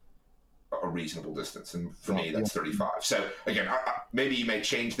a reasonable distance, and for me that's 35. So again, maybe you may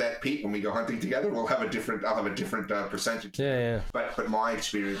change that, Pete, when we go hunting together. I'll have a different percentage. Yeah. But my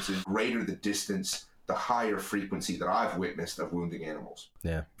experience is greater the distance, the higher frequency that I've witnessed of wounding animals.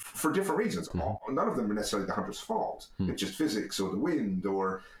 Yeah. For different reasons. Mm-hmm. None of them are necessarily the hunter's fault. Mm-hmm. It's just physics or the wind,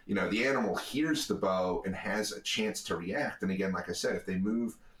 or, the animal hears the bow and has a chance to react. And again, like I said, if they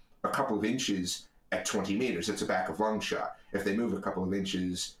move a couple of inches at 20 meters, it's a back of lung shot. If they move a couple of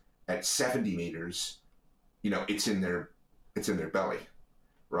inches at 70 meters, it's in their belly,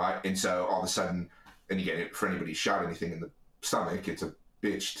 right? And so all of a sudden, and again, for anybody who shot anything in the stomach, it's a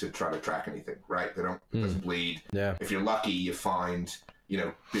bitch to try to track anything, right? They don't, it doesn't bleed. Yeah. If you're lucky, you find, you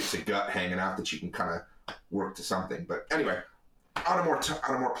know, bits of gut hanging out that you can kind of work to something. But anyway, on a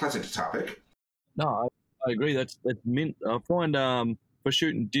more pleasant topic. No, I agree. That's mint. I find for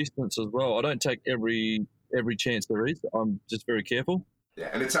shooting distance as well, I don't take every chance there is. I'm just very careful. Yeah,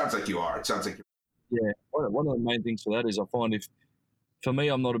 and it sounds like you are. It sounds like you're... Yeah, one of the main things for that is I find for me,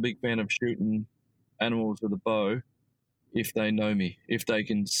 I'm not a big fan of shooting animals with a bow if they know me, if they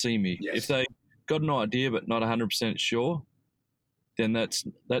can see me. Yes. If they got an idea but not 100% sure, then that's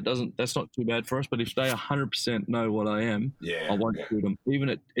not too bad for us. But if they 100% know what I am, I won't shoot them, even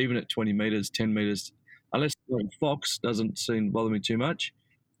at 20 meters, 10 meters, unless fox doesn't seem to bother me too much,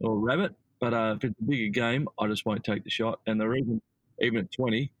 or rabbit. But if it's a bigger game, I just won't take the shot. And the reason, even at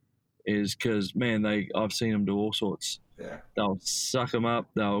 20, is because, man, I've seen them do all sorts. Yeah. They'll suck them up.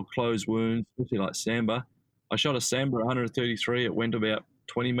 They'll close wounds, especially like sambar. I shot a sambar at 133. It went about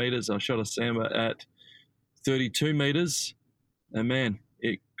 20 meters. I shot a sambar at 32 meters. And, man,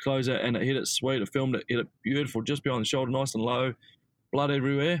 it closed out and it hit it sweet. It filmed it, hit it beautiful, just behind the shoulder, nice and low. Blood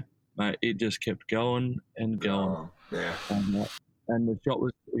everywhere. Mate, it just kept going and going. Oh, yeah. And the shot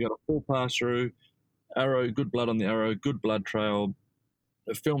we got a full pass through, arrow, good blood on the arrow, good blood trail.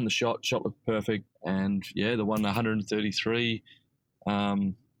 I filmed the shot looked perfect. And, yeah, the one 133,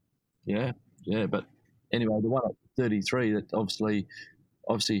 but anyway, the one at 33 that obviously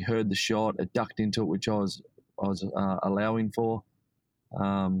heard the shot, it ducked into it, which I was allowing for.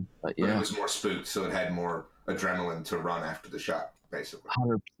 But yeah, it was more spooked, so it had more adrenaline to run after the shot, basically.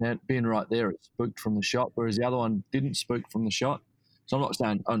 100%. Being right there, it spooked from the shot, whereas the other one didn't spook from the shot. So I'm not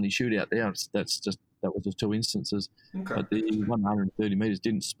saying only shoot out there. That was just two instances. Okay. But the 130 meters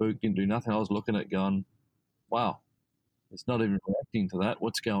didn't spook, didn't do nothing. I was looking at it going, wow, it's not even reacting to that.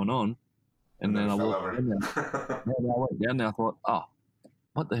 What's going on? And then I walked down there. I went down there. I thought,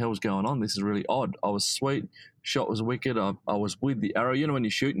 what the hell's going on? This is really odd. I was sweet. Shot was wicked. I was with the arrow. You know, when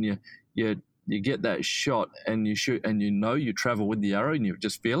you're shooting, you get that shot and you shoot and you travel with the arrow and you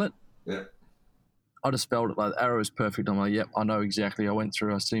just feel it. Yeah. I just felt it like the arrow is perfect. I'm like, yep, I know exactly. I went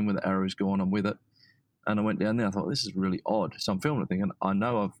through. I seen where the arrow is going. I'm with it. And I went down there. I thought, this is really odd. So I'm filming it thinking, I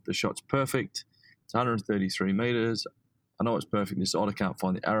know the shot's perfect. It's 133 meters. I know it's perfect. It's odd. I can't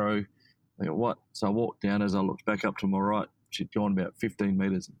find the arrow. I go, what? So I walked down. As I looked back up to my right, she'd gone about 15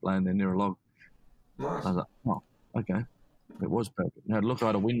 meters laying there near a log. Nice. I was like, oh, okay. It was perfect. And I had to look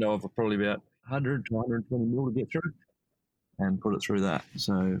out a window of probably about 100 to 120 mil to get through and put it through that.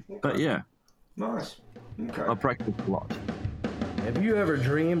 So, okay. But yeah. Nice. Okay. I practiced a lot. Have you ever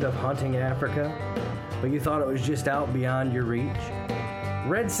dreamed of hunting Africa, but you thought it was just out beyond your reach?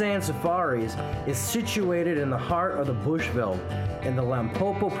 Red Sand Safaris is situated in the heart of the Bushveld in the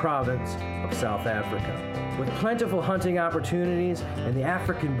Limpopo province of South Africa. With plentiful hunting opportunities in the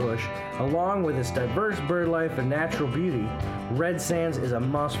African bush, along with its diverse bird life and natural beauty, Red Sands is a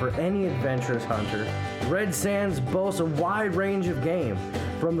must for any adventurous hunter. Red Sands boasts a wide range of game,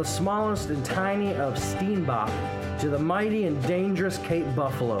 from the smallest and tiny of steenbok to the mighty and dangerous Cape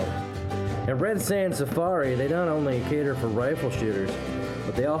buffalo. At Red Sand Safari, they not only cater for rifle shooters,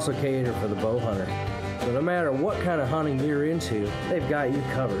 but they also cater for the bow hunter. So no matter what kind of hunting you're into, they've got you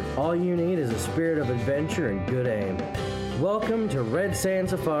covered. All you need is a spirit of adventure and good aim. Welcome to Red Sand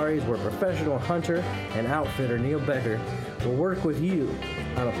Safaris, where professional hunter and outfitter Neil Becker will work with you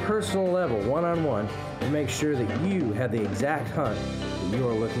on a personal level, one-on-one, to make sure that you have the exact hunt that you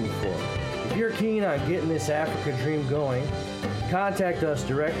are looking for. If you're keen on getting this Africa dream going, contact us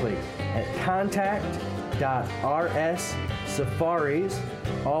directly at contact.rssafaris,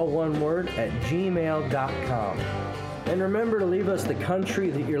 all one word, at gmail.com. And remember to leave us the country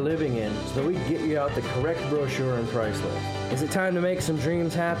that you're living in so that we can get you out the correct brochure and price list. Is it time to make some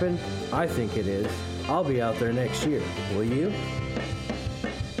dreams happen? I think it is. I'll be out there next year. Will you?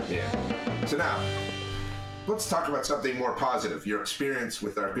 Yeah. So now, let's talk about something more positive. Your experience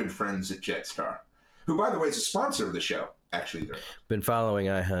with our good friends at Jetstar, who, by the way, is a sponsor of the show. Actually, they're been following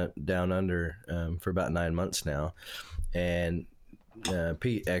iHunt Down Under for about 9 months now, and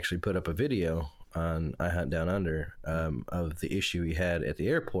Pete actually put up a video on iHunt Down Under of the issue he had at the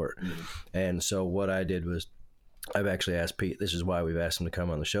airport. Mm-hmm. And so what I did was I've actually asked Pete, this is why we've asked him to come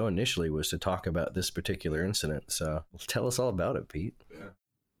on the show initially, was to talk about this particular incident. So tell us all about it, Pete.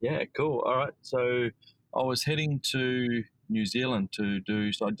 Yeah, cool. All right. So I was heading to New Zealand so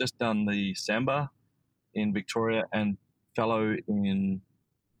I'd just done the Samba in Victoria and Fallow in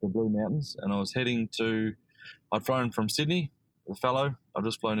the Blue Mountains. And I was I'd flown from Sydney, the Fallow. I'd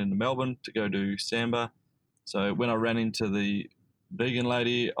just flown into Melbourne to go do Samba. So when I ran into the vegan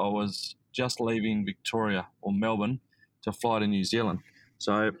lady, I was just leaving Victoria or Melbourne to fly to New Zealand.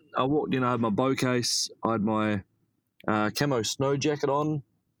 So I walked in, I had my bow case, I had my camo snow jacket on,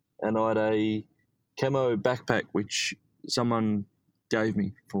 and I had a camo backpack, which someone gave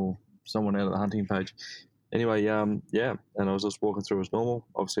me for someone out of the hunting page. Anyway, and I was just walking through as normal.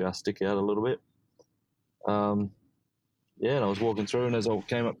 Obviously, I stick out a little bit. And I was walking through, and as I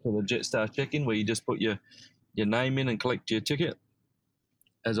came up to the Jetstar check-in, where you just put your name in and collect your ticket,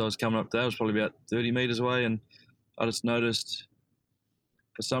 as I was coming up there, I was probably about 30 metres away, and I just noticed,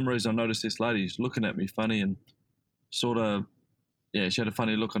 for some reason, I noticed this lady looking at me funny and sort of, she had a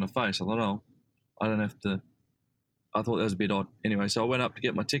funny look on her face. I thought, oh, I don't have to, I thought that was a bit odd. Anyway, so I went up to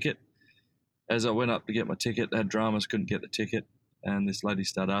get my ticket. As I went up to get my ticket, I had dramas, couldn't get the ticket, and this lady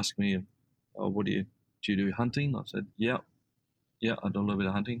started asking me, oh, do you do hunting? I said, yeah, I do a little bit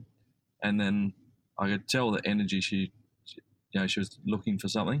of hunting. And then I could tell the energy she was looking for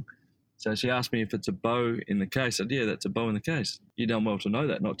something. So she asked me if it's a bow in the case. I said, yeah, that's a bow in the case. You done well to know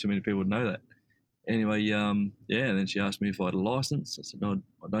that. Not too many people would know that. Anyway, and then she asked me if I had a license. I said, no,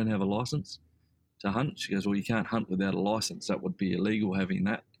 I don't have a license to hunt. She goes, well, you can't hunt without a license. That would be illegal having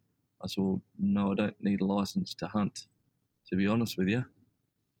that. I said, well, no, I don't need a license to hunt, to be honest with you.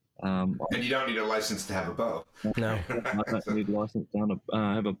 And you don't need a license to have a bow. No, I don't need a license to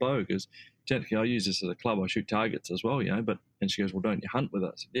have a bow, because technically I use this as a club. I shoot targets as well, and she goes, well, don't you hunt with it?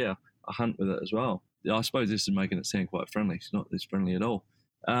 I said, yeah, I hunt with it as well. I suppose this is making it sound quite friendly. It's not this friendly at all.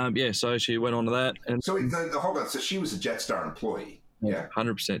 So she went on to that. And so hold on. So she was a Jetstar employee. Yeah,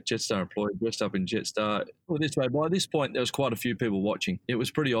 100% Jetstar employee, dressed up in Jetstar. Well, this way, by this point, there was quite a few people watching. It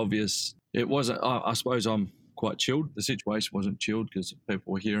was pretty obvious. It wasn't. I suppose I'm quite chilled. The situation wasn't chilled because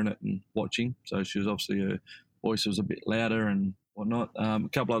people were hearing it and watching. So she was obviously, her voice was a bit louder and whatnot. A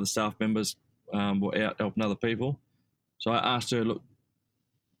couple other staff members were out helping other people. So I asked her, look,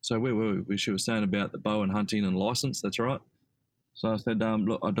 so where were we? She was saying about the bow and hunting and license. That's right. So I said,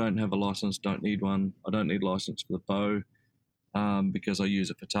 look, I don't have a license, don't need one. I don't need a license for the bow because I use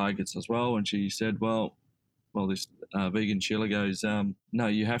it for targets as well. And she said, well, this vegan Sheila goes, no,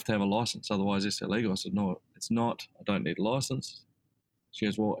 you have to have a license, otherwise it's illegal. I said, no, it's not. I don't need a license. She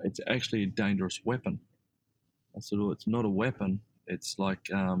goes, well, it's actually a dangerous weapon. I said, well, it's not a weapon. It's like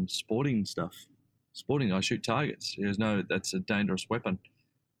sporting stuff. Sporting, I shoot targets. She goes, no, that's a dangerous weapon.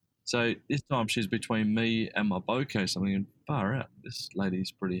 So this time she's between me and my bow case. I'm thinking, far out, this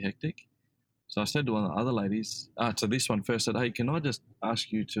lady's pretty hectic. So I said to one of the other ladies, to this one first, I said, hey, can I just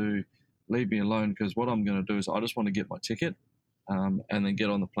ask you to leave me alone, because what I'm going to do is I just want to get my ticket and then get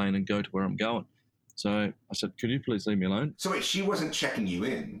on the plane and go to where I'm going. So I said, could you please leave me alone? So wait, she wasn't checking you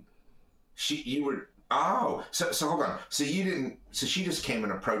in. So hold on. So she just came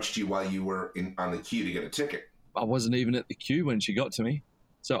and approached you while you were on the queue to get a ticket. I wasn't even at the queue when she got to me.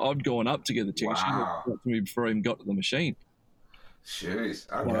 So I'd gone up to get the ticket. Wow. She got to me before I even got to the machine.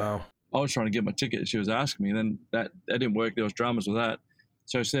 Jeez. Okay. Wow. I was trying to get my ticket. She was asking me, and then that didn't work. There was dramas with that.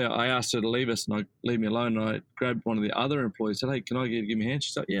 So I asked her to leave us, and leave me alone. And I grabbed one of the other employees, said, hey, can I give me a hand?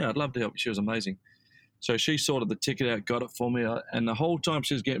 She said, yeah, I'd love to help you. She was amazing. So she sorted the ticket out, got it for me. And the whole time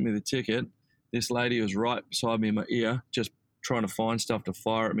she was getting me the ticket, this lady was right beside me in my ear, just trying to find stuff to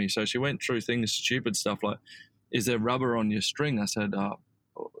fire at me. So she went through things, stupid stuff like, is there rubber on your string? I said,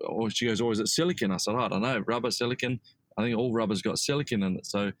 or she goes, or is it silicon? I said, I don't know, rubber, silicon. I think all rubber's got silicon in it.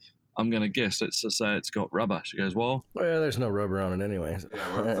 So I'm going to guess, let's just say it's got rubber. She goes, well, there's no rubber on it anyway.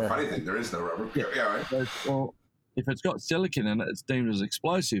 Yeah, well, the funny thing, there is no rubber. Yeah, right. Goes, well, if it's got silicon in it, it's deemed as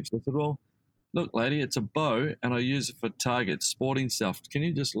explosives. I said, well, look, lady, it's a bow, and I use it for targets, sporting stuff. Can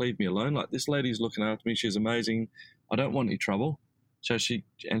you just leave me alone? Like, this lady's looking after me. She's amazing. I don't want any trouble. So she's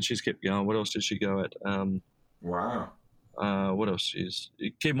kept going. What else did she go at? Wow. What else?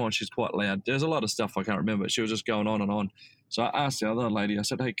 Keep in mind, she's quite loud. There's a lot of stuff I can't remember. She was just going on and on. So I asked the other lady, I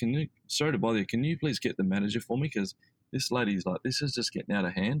said, hey, sorry to bother you, can you please get the manager for me? Because this lady's like, this is just getting out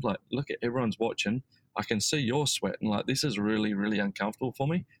of hand. Like, look at everyone's watching. I can see you're sweating. Like, this is really, really uncomfortable for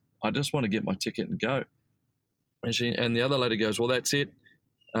me. I just want to get my ticket and go. And the other lady goes, well, that's it.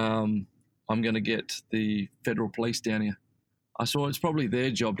 I'm going to get the federal police down here. I saw it's probably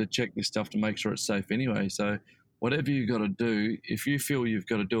their job to check this stuff to make sure it's safe anyway. So whatever you got to do, if you feel you've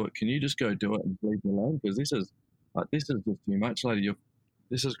got to do it, can you just go do it and leave me alone? Because this is just too much, lady.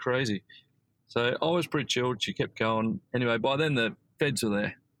 This is crazy. So I was pretty chilled. She kept going. Anyway, by then the feds were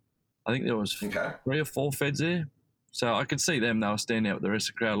there. I think there was 3 or 4 feds there. So I could see them. They were standing out with the rest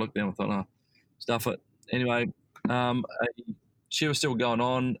of the crowd. I looked down and thought, oh, stuff it. Anyway, she was still going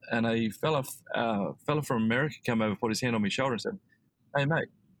on, and a fella from America came over, put his hand on my shoulder and said, hey, mate,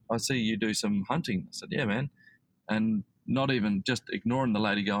 I see you do some hunting. I said, yeah, man. And not even just ignoring the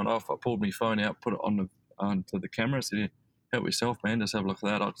lady going off, I pulled my phone out, put it onto the camera. I said, help yourself, man. Just have a look at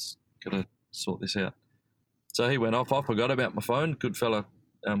that. I just got to sort this out. So he went off. I forgot about my phone. Good fella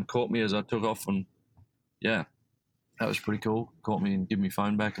caught me as I took off, and yeah, that was pretty cool. Caught me and gave me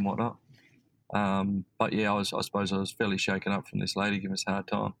phone back and whatnot. But yeah, I suppose I was fairly shaken up from this lady giving us a hard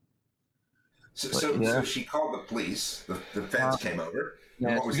time. So she called the police. The feds came over.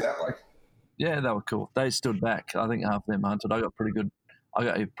 And what was that like? Yeah, they were cool. They stood back. I think half of them hunted. I got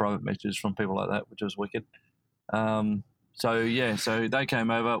private messages from people like that, which was wicked. So they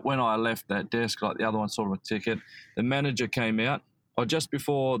came over. When I left that desk, like the other one saw my ticket, the manager came out. Or just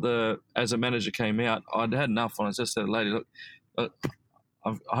before as the manager came out, I'd had enough. And I just said, lady, look,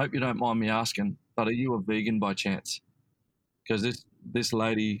 I hope you don't mind me asking, but are you a vegan by chance? Because this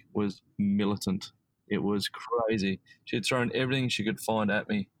lady was militant. It was crazy. She had thrown everything she could find at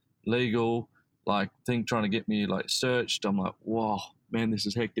me, legal, trying to get me searched. I'm like, whoa, man, this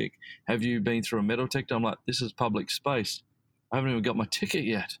is hectic. Have you been through a metal detector? I'm like, this is public space. I haven't even got my ticket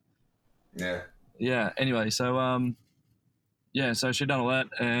yet. Yeah. Yeah. Anyway, so so she done all that,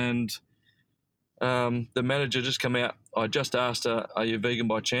 and the manager just come out. I just asked her, "Are you vegan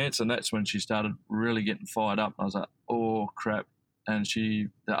by chance?" And that's when she started really getting fired up. I was like, "Oh crap!" And the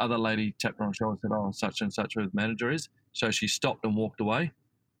other lady tapped her on the shoulder and said, "Oh, such and such who the manager is." So she stopped and walked away.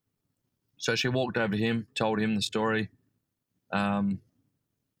 So she walked over to him, told him the story.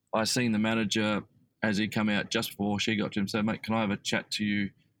 I seen the manager as he come out just before she got to him. Said, "Mate, can I have a chat to you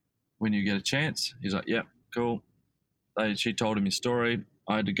when you get a chance?" He's like, "Yep, cool." She told him his story.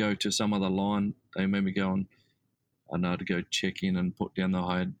 I had to go to some other line. They made me go on, to go check in and put down that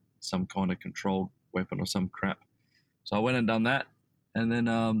I had some kind of controlled weapon or some crap. So I went and done that. And then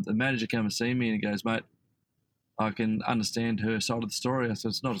the manager came and see me and he goes, "Mate, I can understand her side of the story." I said,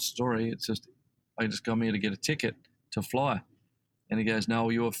 "It's not a story. It's just, I just come here to get a ticket to fly." And he goes, "No,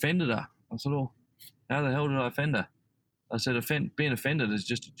 you offended her." I said, "Well, how the hell did I offend her?" I said, being offended is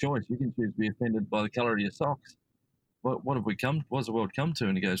just a choice. You can choose to be offended by the colour of your socks. What have we come? What's the world come to?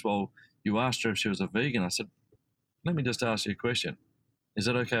 And he goes, "Well, you asked her if she was a vegan." I said, "Let me just ask you a question. Is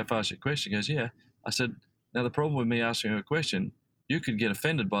it okay if I ask you a question?" He goes, "Yeah." I said, "Now the problem with me asking you a question, you could get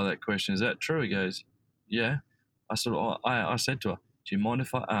offended by that question. Is that true?" He goes, "Yeah." I said, I said to her, "Do you mind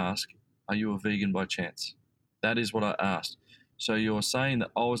if I ask, are you a vegan by chance?" That is what I asked. So you're saying that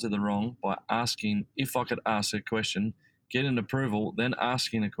I was in the wrong by asking if I could ask a question, get an approval, then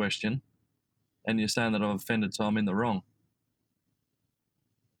asking a question, and you're saying that I've offended, so I'm in the wrong.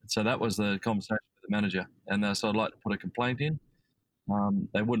 So that was the conversation with the manager, and so I'd like to put a complaint in.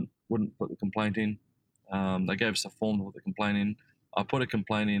 They wouldn't put the complaint in. They gave us a form to put the complaint in. I put a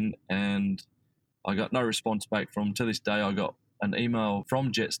complaint in, and I got no response back from. To this day, I got an email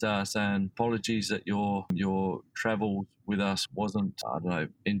from Jetstar saying, "Apologies that your travel with us wasn't,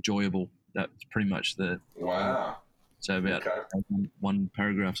 enjoyable." That's pretty much the wow. So about one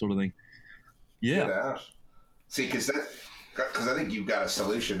paragraph sort of thing. Yeah. Get out. See, because I think you've got a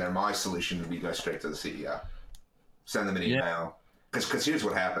solution there. My solution would be go straight to the CEO. Send them an email. Because here's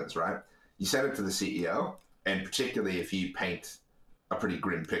what happens, right? You send it to the CEO, and particularly if you paint a pretty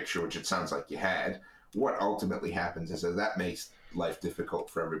grim picture, which it sounds like you had, what ultimately happens is that makes life difficult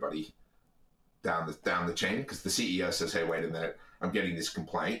for everybody down the chain, because the CEO says, "Hey, wait a minute, I'm getting this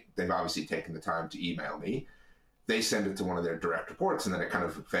complaint." They've obviously taken the time to email me. They send it to one of their direct reports, and then it kind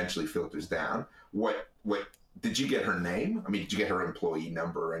of eventually filters down. What did you get her name? I mean, did you get her employee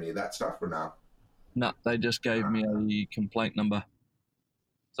number or any of that stuff, or no? No, they just gave me a complaint number.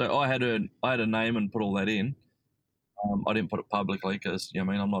 So I had a name and put all that in. I didn't put it publicly because, I'm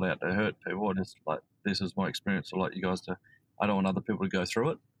not out to hurt people. I just this is my experience. I'd like you guys to, I don't want other people to go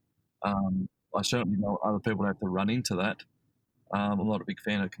through it. I certainly don't want other people to have to run into that. I'm not a big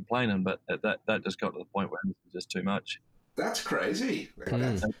fan of complaining, but that just got to the point where it was just too much. That's crazy.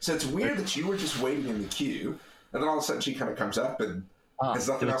 So it's weird that you were just waiting in the queue, and then all of a sudden she kind of comes up and there's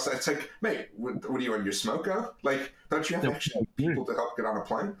nothing else. It's like, mate, what are you on your smoko? Don't you have actually people to help get on a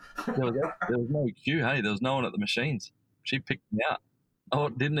plane? There was no queue. Hey, there was no one at the machines. She picked me up. Oh,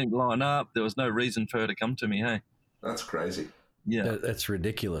 it didn't even line up. There was no reason for her to come to me. Hey, that's crazy. Yeah, that's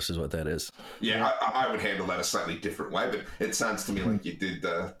ridiculous, is what that is. Yeah, I would handle that a slightly different way, but it sounds to me like you did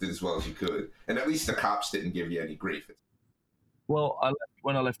as well as you could, and at least the cops didn't give you any grief. Well,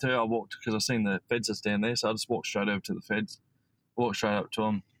 when I left her, I walked, because I seen the feds are down there, so I just walked straight over to the feds, walked straight up to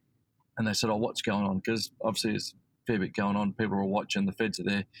them, and they said, "Oh, what's going on?" Because obviously there's a fair bit going on. People are watching. The feds are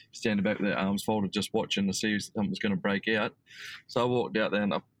there, standing back with their arms folded, just watching to see if something's going to break out. So I walked out there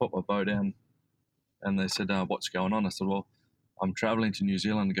and I put my bow down, and they said, "What's going on?" I said, "Well, I'm travelling to New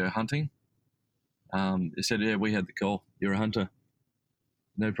Zealand to go hunting." They said, "Yeah, we had the call. You're a hunter.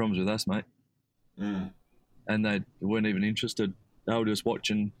 No problems with us, mate." and they weren't even interested. They were just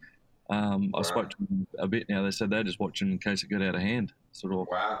watching. I spoke to them a bit now. They said they're just watching in case it got out of hand, sort of.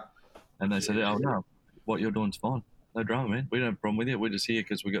 Wow. And they said, "Oh no, what you're doing's fine. No drama, man. We don't have a problem with you. We're just here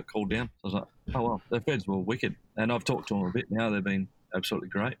because we got called down." So I was like, "Oh well, the feds were wicked." And I've talked to them a bit now. They've been absolutely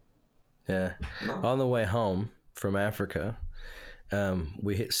great. Yeah. On the way home from Africa,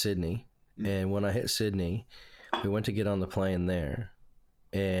 we hit Sydney, and when I hit Sydney, we went to get on the plane there,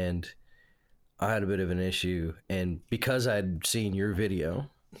 and I had a bit of an issue, and because I'd seen your video,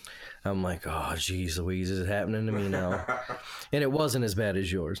 I'm like, oh, geez Louise, is it happening to me now? And it wasn't as bad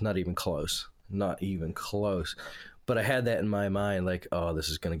as yours, not even close. Not even close. But I had that in my mind, like, oh, this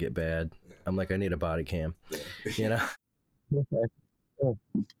is going to get bad. I'm like, I need a body cam, you know?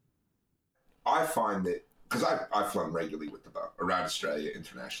 I find that, because I've flown regularly with the boat around Australia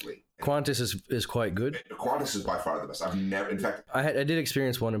internationally. Qantas is quite good. Qantas is by far the best. I've never, in fact, I did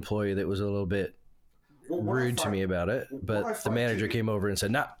experience one employee that was a little bit rude to me about it, but the manager came over and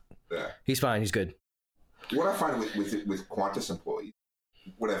said, nah, he's fine, he's good. What I find with Qantas employees,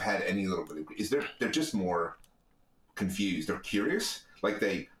 when I've had any little bit of, is they're just more confused or curious. Like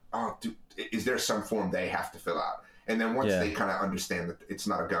is there some form they have to fill out? And then once they kind of understand that it's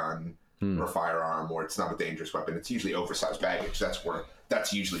not a gun or a firearm, or it's not a dangerous weapon, it's usually oversized baggage.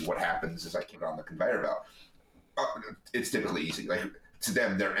 That's usually what happens is I keep it on the conveyor belt. It's typically easy. Like, to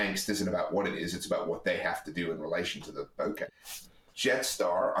them, their angst isn't about what it is, it's about what they have to do in relation to the bouquet.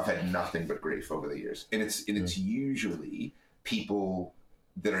 Jetstar, I've had nothing but grief over the years. And it's usually people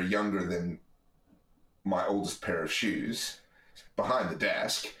that are younger than my oldest pair of shoes behind the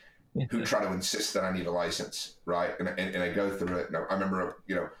desk who try to insist that I need a license, right? And I go through it. And I remember,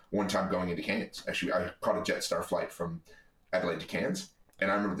 one time going into Cairns. Actually, I caught a Jetstar flight from Adelaide to Cairns. And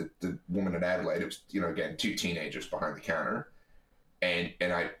I remember the woman in Adelaide, it was, again, two teenagers behind the counter. And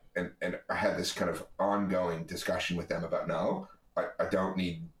I had this kind of ongoing discussion with them about, no, I don't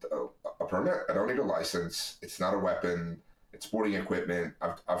need a permit. I don't need a license. It's not a weapon. It's sporting equipment.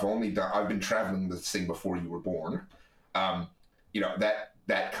 I've been traveling this thing before you were born.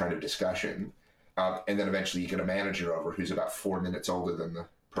 That kind of discussion. And then eventually you get a manager over who's about 4 minutes older than the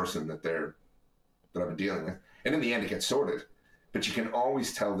person that I've been dealing with. And in the end it gets sorted. But you can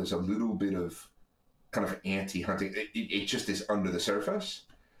always tell there's a little bit of kind of anti-hunting. It just is under the surface,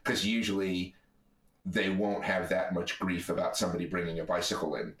 because usually they won't have that much grief about somebody bringing a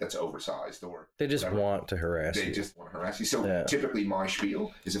bicycle in that's oversized, or they just want to harass you. They just want to harass you. So typically my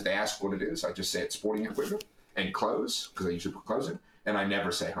spiel is, if they ask what it is, I just say it's sporting equipment and clothes, because I usually put clothes in, and I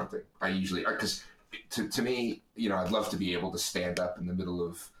never say hunting. I usually, because to me, I'd love to be able to stand up in the middle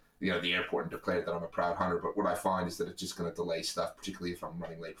of the airport and declare that I'm a proud hunter, but what I find is that it's just going to delay stuff, particularly if I'm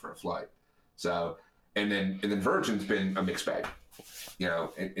running late for a flight. So, and then Virgin's been a mixed bag,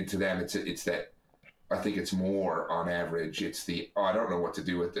 and to them it's that, I think it's more on average, it's I don't know what to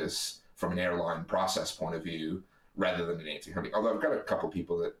do with this from an airline process point of view, rather than an anti-hunting. Although I've got a couple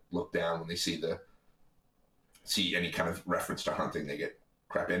people that look down when they see any kind of reference to hunting, they get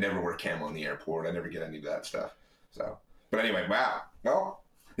crappy. I never wear camo in the airport. I never get any of that stuff. So, but anyway, wow. Well,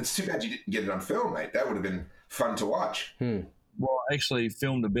 it's too bad you didn't get it on film, mate. That would have been fun to watch. Well, I actually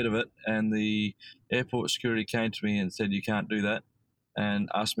filmed a bit of it, and the airport security came to me and said, you can't do that, and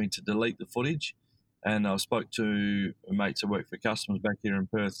asked me to delete the footage. And I spoke to mates that work for customers back here in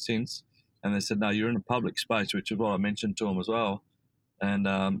Perth since, and they said, no, you're in a public space, which is what I mentioned to them as well. And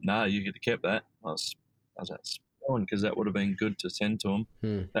no, you could have kept that. I was because that would have been good to send to them.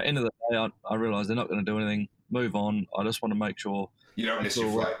 At the end of the day, I realised they're not going to do anything. Move on. I just want to make sure you don't miss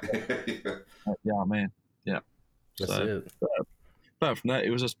your flight. Yeah, man. Yeah. That's it. Apart from that,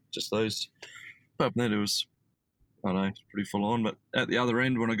 it was just those. Apart from that, it was, I don't know, it's pretty full on. But at the other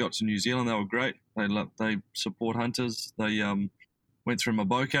end, when I got to New Zealand, they were great. They support hunters. They went through my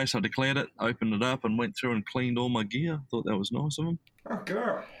bow case. I declared it, opened it up, and went through and cleaned all my gear. Thought that was nice of them. Oh,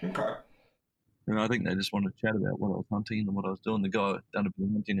 good. Okay. And I think they just wanted to chat about what I was hunting and what I was doing. The guy done a bit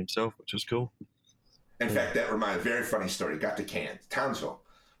of hunting himself, which was cool. In fact, that reminded me, a very funny story. Got to Cairns, Townsville.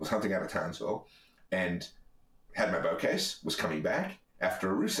 Was hunting out of Townsville, and had my bow case. Was coming back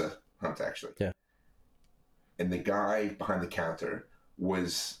after a Rusa hunt, actually. Yeah. And the guy behind the counter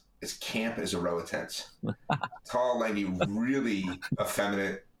was as camp as a row of tents. Tall, lanky, really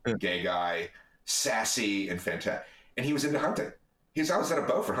effeminate gay guy, sassy and fantastic. And he was into hunting. He was always at a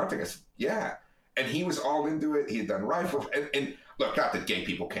bow for hunting. I said, yeah. And he was all into it. He had done rifles. And look, not that gay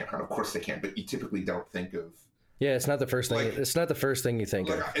people can't hunt. Of course they can. But you typically don't think of. Yeah, it's not the first thing. It's not the first thing you think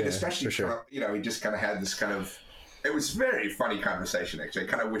of. And especially, for sure. He just kind of had this kind of. It was very funny conversation, actually. I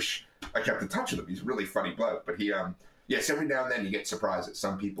kind of wish I kept in touch with him. He's a really funny bloke. But he, yes, every now and then you get surprised at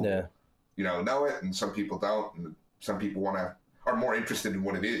some people. Yeah. know it, and some people don't, and some people are more interested in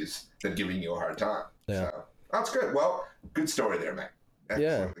what it is than giving you a hard time. Yeah. So that's good. Well, good story there, man.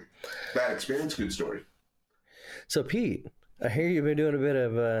 Yeah. Bad experience, good story. So, Pete, I hear you've been doing a bit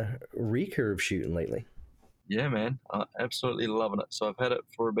of recurve shooting lately. Yeah, man, I'm absolutely loving it. So I've had it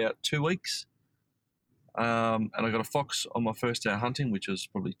for about 2 weeks, and I got a fox on my first day of hunting, which was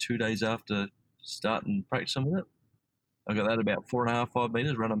probably 2 days after starting practicing with it. I got that about 4.5, 5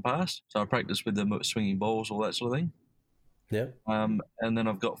 meters running past. So I practiced with the swinging balls, all that sort of thing. Yeah. And then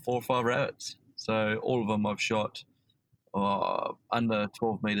I've got 4 or 5 rabbits. So all of them I've shot under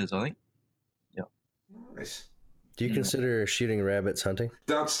 12 meters, I think. Yeah. Nice. Do you consider shooting rabbits hunting?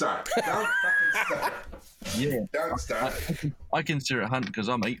 Don't start. Don't fucking start. Yeah. Don't start. I consider it hunting because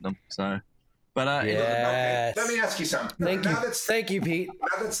I'm eating them. So, but Yes. Let me ask you something. Thank you. Thank you, Pete.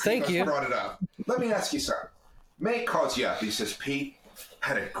 Now that Thank Steve you. brought it up, let me ask you something. May calls you up. He says, Pete,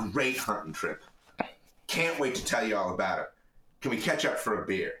 had a great hunting trip. Can't wait to tell you all about it. Can we catch up for a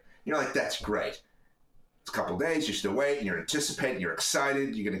beer? You're like, that's great. It's a couple days, you're still waiting, you're anticipating, you're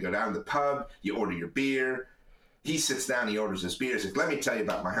excited, you're going to go down to the pub, you order your beer. He sits down, he orders his beer, says, let me tell you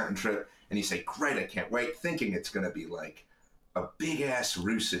about my hunting trip. And you say, great, I can't wait, thinking it's going to be like a big-ass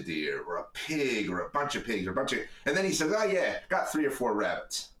rooster deer or a pig or a bunch of pigs or a bunch of... And then he says, oh, yeah, got 3 or 4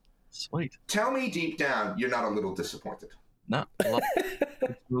 rabbits. Sweet. Tell me deep down you're not a little disappointed. No, love it.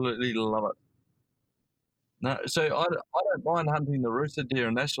 Absolutely love it. No, so I don't mind hunting the rooster deer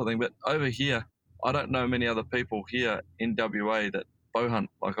and that sort of thing, but over here, I don't know many other people here in WA that bow hunt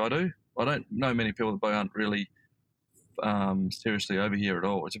like I do. I don't know many people that bow hunt really seriously over here at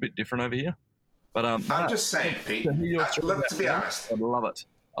all. It's a bit different over here. But I'm just saying, Pete, to be honest, I'd love it.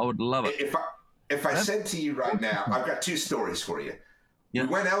 I would love it. If I said to you right now, I've got 2 stories for you. Yeah. We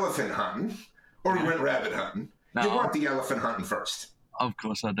went elephant hunting or we went rabbit hunting. No, you want the elephant hunting first. Of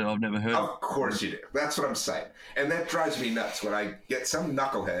course I do. I've never heard of it. Of course you do. That's what I'm saying. And that drives me nuts when I get some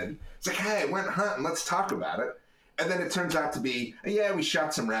knucklehead. It's like, hey, I went hunting. Let's talk about it. And then it turns out to be, yeah, we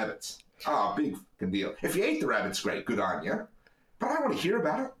shot some rabbits. Oh, big fucking deal. If you ate the rabbits, great. Good on you. But I want to hear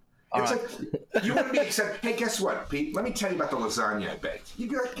about it. It's like, you wouldn't be excited. Hey, guess what, Pete? Let me tell you about the lasagna I baked. You'd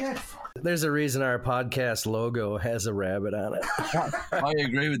be like, yeah, fuck. There's a reason our podcast logo has a rabbit on it. I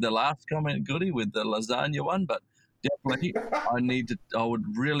agree with the last comment, Goody, with the lasagna one, but definitely I would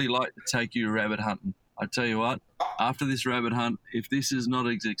really like to take you rabbit hunting. I tell you what, after this rabbit hunt, if this is not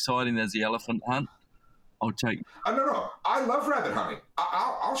as exciting as the elephant hunt, I'll take you. No. I love rabbit hunting.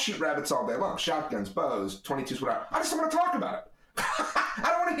 I'll shoot rabbits all day long. Shotguns, bows, 22s, whatever. I just don't want to talk about it. I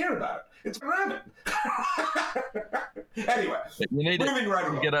don't want to hear about it. It's a rabbit. Anyway, you need moving right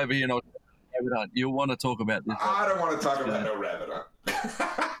along. Get over here and I'll rabbit hunt. You'll want to talk about this. I don't want to talk about no rabbit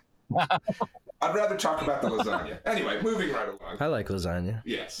hunt. I'd rather talk about the lasagna. Anyway, moving right along. I like lasagna.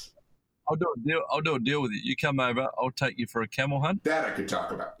 Yes. I'll do a deal with you. You come over, I'll take you for a camel hunt. That I could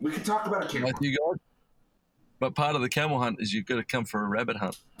talk about. We could talk about a camel hunt. You guys. But part of the camel hunt is you've got to come for a rabbit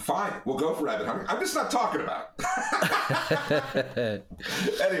hunt. Fine, we'll go for rabbit hunting. I'm just not talking about it.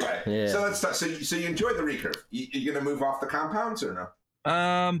 Anyway, yeah. So let's talk. So you enjoyed the recurve. You going to move off the compounds or no?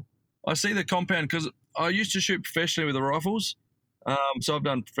 I see the compound because I used to shoot professionally with the rifles. So I've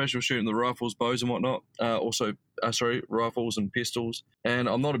done professional shooting with the rifles, bows and whatnot. Rifles and pistols. And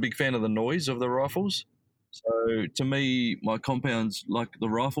I'm not a big fan of the noise of the rifles. So to me, my compound's like the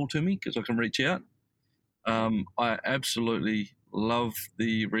rifle to me because I can reach out. I absolutely love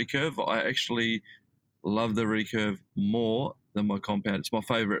the recurve. I actually love the recurve more than my compound. It's my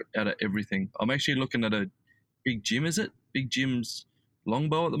favourite out of everything. I'm actually looking at a Big Jim, is it? Big Jim's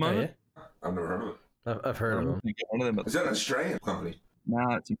longbow at the moment. Oh, yeah? I've never heard of it. I've heard of them. Get one of them. Is that an Australian company?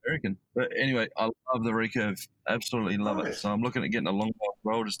 No, it's American. But anyway, I love the recurve. Absolutely love it. So I'm looking at getting a longbow as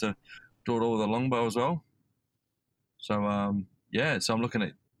well, just to do it all with a longbow as well. So, so I'm looking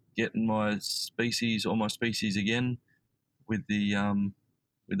at getting my species again with the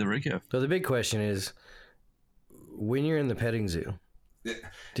recurve. So the big question is, when you're in the petting zoo,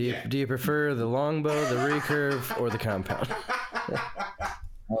 do you prefer the longbow, the recurve, or the compound?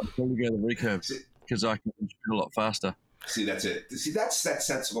 I'll probably go the recurve because I can shoot a lot faster. See, that's it. See, that's that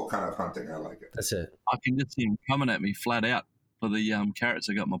sensible kind of hunting. I like it. That's it. I can just see him coming at me flat out for the carrots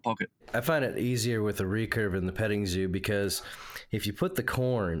I got in my pocket. I find it easier with the recurve in the petting zoo because if you put the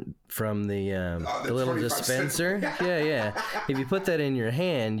corn from the little dispenser, if you put that in your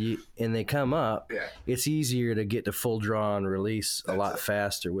hand and they come up, it's easier to get to full draw and release a lot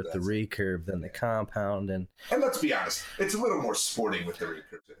faster with the recurve than the compound. And let's be honest, it's a little more sporting with the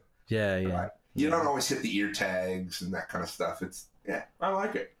recurve too. Yeah. Right? You don't always hit the ear tags and that kind of stuff. I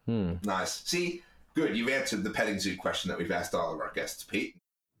like it. Nice. See, good. You've answered the petting zoo question that we've asked all of our guests, Pete.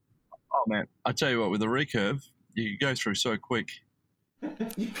 Oh man, I tell you what, with the recurve, you can go through so quick.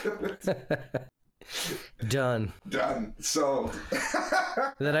 You could. Done. So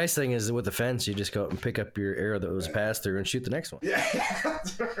The nice thing is with the fence, you just go and pick up your arrow that was passed through and shoot the next one. yeah,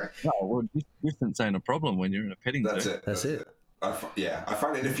 No, well, distance ain't a problem when you're in a petting zoo. That's it. I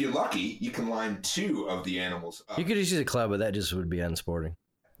find it if you're lucky, you can line 2 of the animals up. You could just use a club, but that just would be unsporting.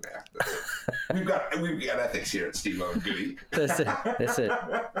 Yeah, that's it. We've got ethics here at Steve-O and Goody. That's it.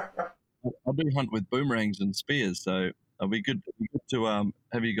 I do hunt with boomerangs and spears, so it'll be good to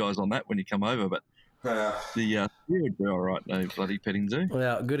have you guys on that when you come over. But the spear would be all right, no bloody petting zoo.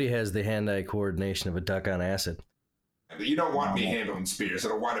 Well, Goody has the hand-eye coordination of a duck on acid. You don't want me handling spears.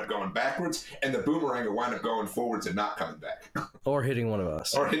 It'll wind up going backwards, and the boomerang will wind up going forwards and not coming back. Or hitting one of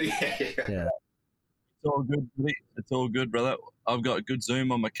us. Yeah. It's all good, buddy. It's all good, brother. I've got good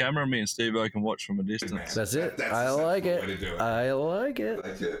zoom on my camera. Me and Steve-O can watch from a distance. That's it. That's I like it. way to do it. I like it.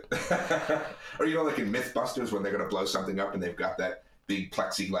 That's it. Or like in Mythbusters when they're going to blow something up and they've got that big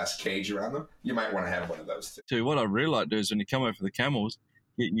plexiglass cage around them. You might want to have one of those too. What I really like to do is when you come over for the camels,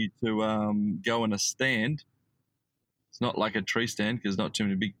 get you to go in a stand. It's not like a tree stand because there's not too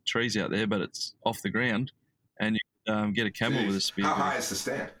many big trees out there, but it's off the ground, and you get a camel with a spear. How high is the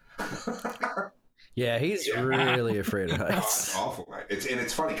stand? Yeah, he's really afraid of Oh, heights. it's awful, right?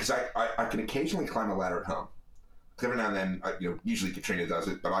 It's funny because I can occasionally climb a ladder at home. Every now and then, usually Katrina does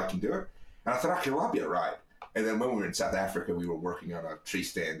it, but I can do it. And I thought, okay, well, I'll be all right. And then when we were in South Africa, we were working on a tree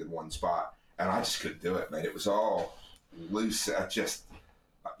stand in one spot, and I just couldn't do it, man. It was all loose.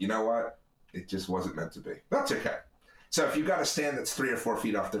 You know what? It just wasn't meant to be. That's okay. So if you've got a stand that's 3 or 4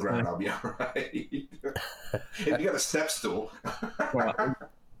 feet off the ground, I'll be all right. If you got a step stool.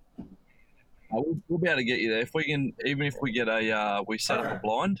 We'll be able to get you there if we can. Even if we get we set up a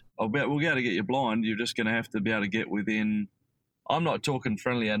blind. We'll be able to get you blind. You're just going to have to be able to get within. I'm not talking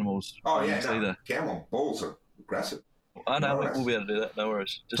friendly animals. Oh yeah, no. Camel bulls are aggressive. I know we'll be able to do that. No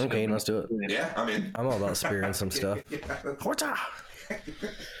worries. Just okay, let's do it. Yeah, I'm all about spearing some stuff. I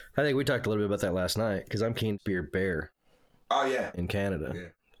think we talked a little bit about that last night because I'm keen to spear bear. Oh yeah, in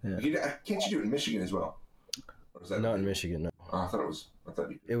Canada. Yeah. Can't you do it in Michigan as well? Or is that not in Michigan? No. Oh, I thought it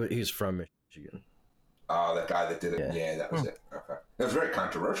was. He's from Michigan. Oh, that guy that did it. Yeah, that was it. Okay, it was very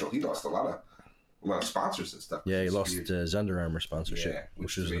controversial. He lost a lot of sponsors and stuff. Yeah, he lost his Under Armour sponsorship,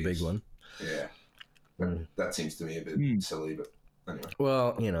 which was the big one. Yeah, that seems to me a bit silly, but anyway.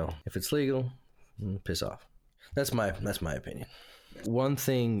 Well, if it's legal, piss off. That's my opinion. One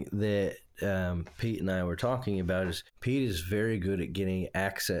thing that Pete and I were talking about is Pete is very good at getting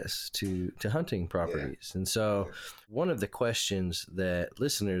access to hunting properties. And so one of the questions that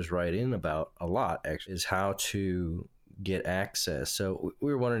listeners write in about a lot actually is how to get access. So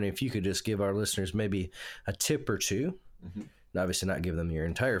we were wondering if you could just give our listeners maybe a tip or two. Mm-hmm. Obviously not give them your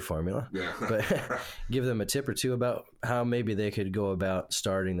entire formula, but give them a tip or two about how maybe they could go about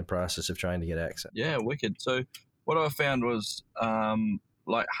starting the process of trying to get access. Yeah, wicked. So what I found was,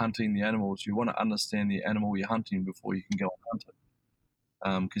 like hunting the animals, you want to understand the animal you're hunting before you can go and hunt it.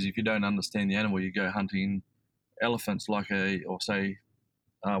 Because if you don't understand the animal, you go hunting elephants what are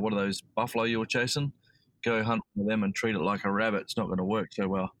those buffalo you were chasing? Go hunt with them and treat it like a rabbit. It's not going to work so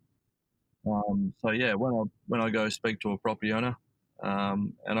well. When I go speak to a property owner,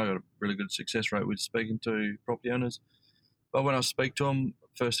 and I got a really good success rate with speaking to property owners. But when I speak to them,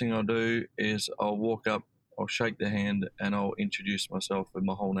 first thing I'll do is I'll walk up, I'll shake their hand, and I'll introduce myself with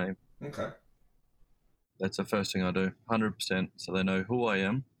my whole name. Okay. That's the first thing I do, 100%, so they know who I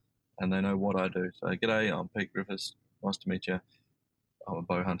am and they know what I do. So, g'day, I'm Peter Griffith. Nice to meet you. I'm a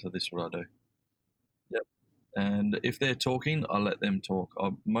bow hunter. This is what I do. Yep. And if they're talking, I let them talk.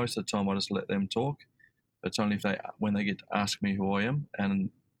 Most of the time, I just let them talk. It's only when they get to ask me who I am. And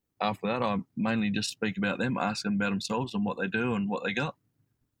after that, I mainly just speak about them, ask them about themselves and what they do and what they got.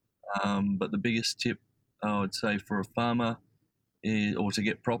 But the biggest tip I would say for a farmer or to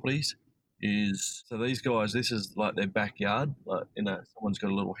get properties is, so these guys, this is like their backyard. Like, someone's got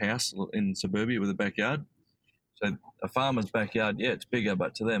a little house in suburbia with a backyard. So a farmer's backyard, it's bigger,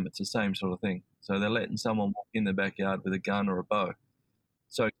 but to them, it's the same sort of thing. So they're letting someone walk in their backyard with a gun or a bow.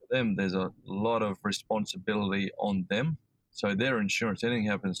 So to them, there's a lot of responsibility on them. So their insurance, anything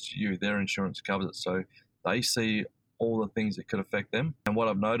happens to you, their insurance covers it. So they see all the things that could affect them. And what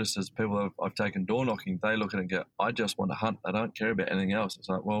I've noticed is people that I've taken door knocking, they look at it and go, I just want to hunt. I don't care about anything else. It's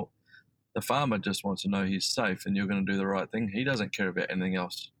like, well, the farmer just wants to know he's safe and you're going to do the right thing. He doesn't care about anything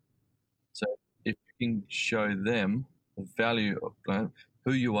else. So if you can show them the value of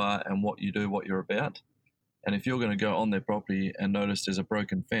who you are and what you do, what you're about, and if you're going to go on their property and notice there's a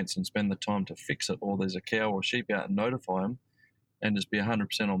broken fence and spend the time to fix it, or there's a cow or sheep out and notify them, and just be 100%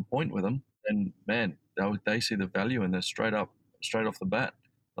 on point with them, then man, they see the value in this straight off the bat.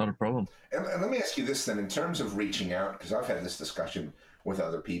 Not a problem. And let me ask you this then, in terms of reaching out, because I've had this discussion with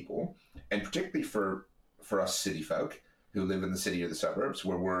other people, and particularly for us city folk who live in the city or the suburbs,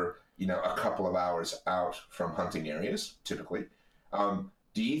 where we're a couple of hours out from hunting areas, typically.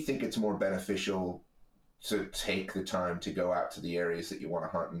 Do you think it's more beneficial to take the time to go out to the areas that you want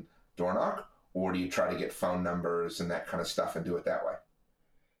to hunt and door knock, or do you try to get phone numbers and that kind of stuff and do it that way?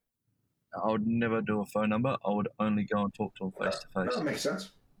 I would never do a phone number. I would only go and talk to them face to face. No, that makes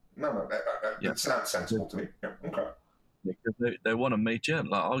sense. No, that sounds sensible to me. Yeah, okay. Yeah, because they want to meet you.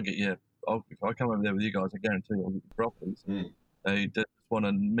 Like, I'll get you. If I come over there with you guys, I guarantee I'll get you properties. They just want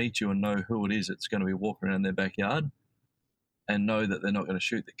to meet you and know who it is that's going to be walking around their backyard, and know that they're not going to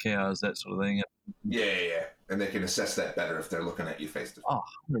shoot the cows, that sort of thing. Yeah. And they can assess that better if they're looking at you face to face. Oh,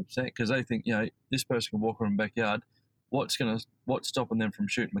 100%. Because they think, this person can walk around the backyard. What's stopping them from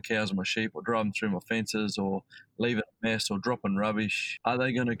shooting my cows or my sheep, or driving through my fences, or leaving a mess, or dropping rubbish? Are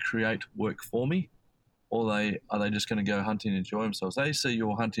they going to create work for me, or are they just going to go hunting and enjoy themselves? They see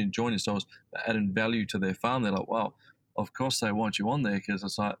you're hunting, enjoying yourselves, adding value to their farm. They're like, wow, of course they want you on there, because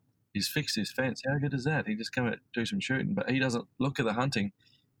it's like, he's fixed his fence. How good is that? He just come out and do some shooting, but he doesn't look at the hunting.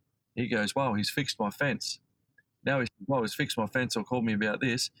 He goes, wow, he's fixed my fence. Now he's fixed my fence, or called me about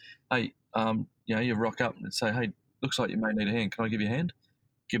this. Hey, you rock up and say, hey, looks like you may need a hand. Can I give you a hand?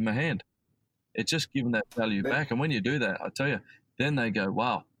 Give him a hand. It's just giving that value back. And when you do that, I tell you, then they go,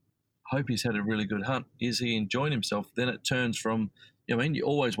 wow, hope he's had a really good hunt. Is he enjoying himself? Then it turns from, you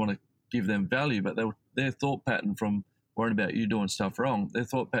always want to give them value, but their thought pattern from worrying about you doing stuff wrong, their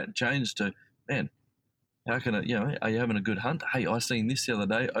thought pattern changed to, man, how can it, are you having a good hunt? Hey, I seen this the other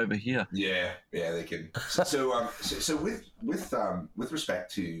day over here. Yeah, they can. So with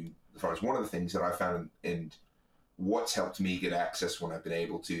respect to the forest, one of the things that I found and what's helped me get access when I've been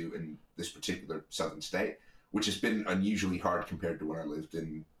able to in this particular southern state, which has been unusually hard compared to when I lived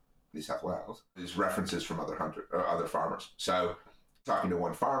in New South Wales, is references from other farmers. So talking to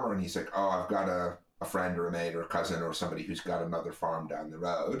one farmer, and he's like, oh, I've got a friend or a mate or a cousin or somebody who's got another farm down the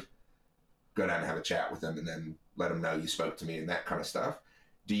road. Go down and have a chat with them, and then let them know you spoke to me and that kind of stuff.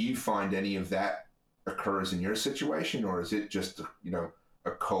 Do you find any of that occurs in your situation, or is it just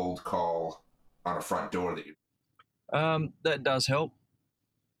a cold call on a front door that you? That does help.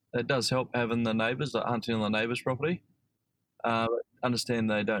 That does help, having the neighbours, like hunting on the neighbours' property.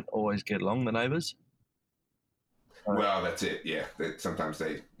 Understand they don't always get along, the neighbours. Well, that's it. Yeah, sometimes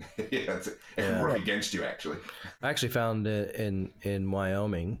it can work against you. Actually, I actually found in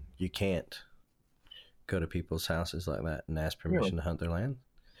Wyoming you can't go to people's houses like that and ask permission to hunt their land.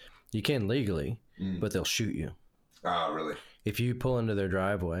 You can legally, but they'll shoot you. Oh, really? If you pull into their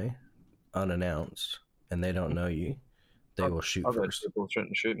driveway unannounced and they don't know you, they will shoot first. People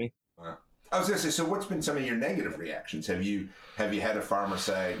threaten to shoot me. Wow. I was going to say, so what's been some of your negative reactions? Have you had a farmer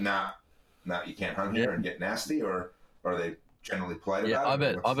say, nah, you can't hunt here and get nasty, or are they generally polite about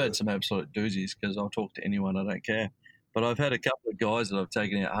it? I've had some absolute doozies, because I'll talk to anyone, I don't care. But I've had a couple of guys that I've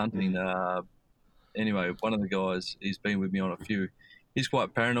taken out hunting. Anyway, one of the guys, he's been with me on a few. He's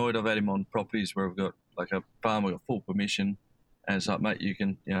quite paranoid. I've had him on properties where I've got like a farm, I've got full permission, and it's like, mate, you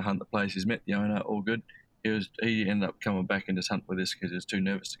can hunt the place. He's met the owner, all good. He ended up coming back and just hunt with us because he was too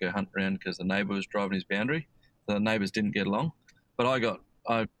nervous to go hunt around because the neighbour was driving his boundary. So the neighbours didn't get along. But I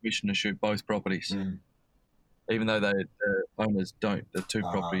had permission to shoot both properties, even though the owners don't. The two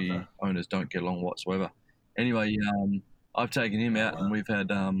property owners don't get along whatsoever. Anyway, I've taken him out, and we've had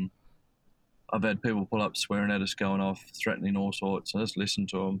I've had people pull up swearing at us, going off, threatening all sorts. I just listen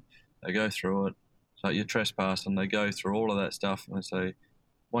to them. They go through it. So you're trespassing. They go through all of that stuff, and they say,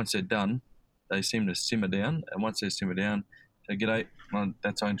 once they're done, they seem to simmer down. And once they simmer down, say, g'day. Well,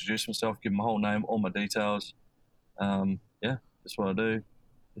 that's how I introduce myself, give them my whole name, all my details. That's what I do.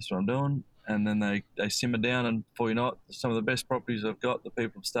 That's what I'm doing. And then they simmer down, and before you know it, some of the best properties I've got, the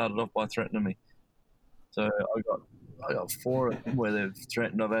people have started off by threatening me. So I got 4 where they've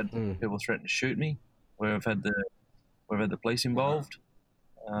threatened. I've had people threaten to shoot me, where I've had the police involved.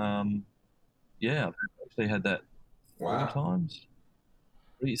 I've actually had that 4 times.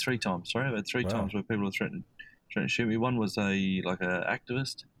 Three times. Sorry, I've had 3 times where people have threatened to shoot me. One was a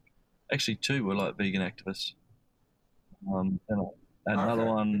activist. Actually, 2 were like vegan activists. And another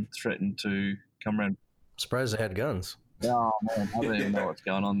one threatened to come around. Surprised they had guns. Oh man, I don't even know what's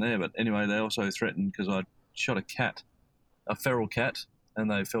going on there. But anyway, they also threatened because I shot a feral cat, and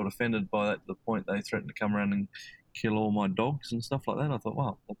they felt offended by that to the point they threatened to come around and kill all my dogs and stuff like that. I thought,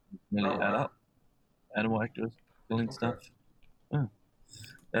 wow, that doesn't really add up. Animal activists killing stuff. Yeah.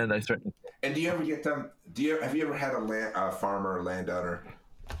 and they threaten. And do you ever get them? Have you ever had a farmer or landowner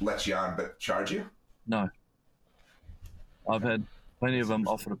let you on but charge you? No, I've had plenty of them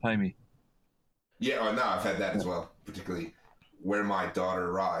offer to pay me. Yeah, oh no, I've had that as well. Particularly where my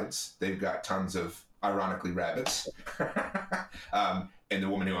daughter rides, they've got tons of, ironically, rabbits. And the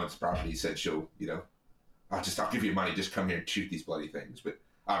woman who owns the property said she'll, I'll give you money, just come here and shoot these bloody things. But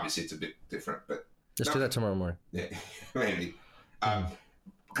obviously it's a bit different. But just do that tomorrow morning. Yeah, maybe.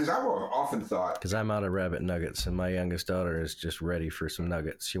 Because I've often thought... Because I'm out of rabbit nuggets, and my youngest daughter is just ready for some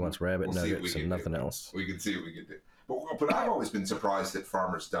nuggets. She wants rabbit nuggets and nothing else. We can see what we can do. But I've always been surprised that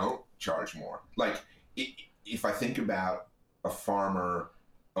farmers don't charge more. Like, if I think about a farmer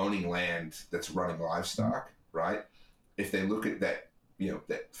owning land that's running livestock, right? If they look at that,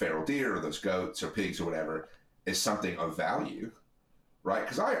 that feral deer or those goats or pigs or whatever as something of value, right?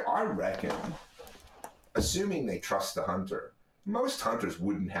 Because I reckon, assuming they trust the hunter, most hunters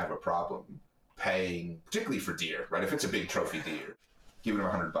wouldn't have a problem paying, particularly for deer, right? If it's a big trophy deer, giving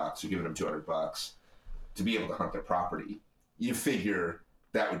them $100 or giving them $200 to be able to hunt their property, you figure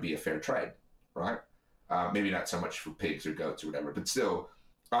that would be a fair trade, right? Maybe not so much for pigs or goats or whatever, but still,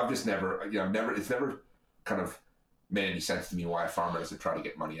 I've just never, it's never kind of made any sense to me why a farmer doesn't try to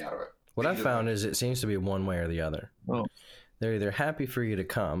get money out of it. What I found is it seems to be one way or the other. Oh. They're either happy for you to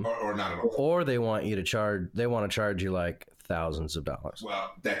come, or not at all, or they want you to charge. They want to charge you like thousands of dollars.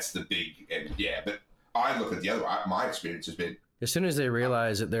 Well, that's the big, and yeah. But I look at the other. My experience has been as soon as they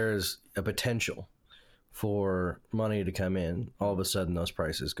realize that there's a potential for money to come in, all of a sudden those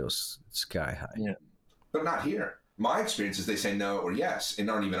prices go sky high. Yeah, but not here. My experience is they say no or yes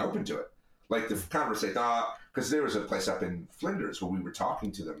and aren't even open to it. Like the conversation, because there was a place up in Flinders where we were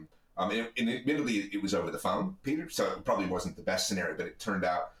talking to them. And admittedly, it was over the phone, Peter, so it probably wasn't the best scenario, but it turned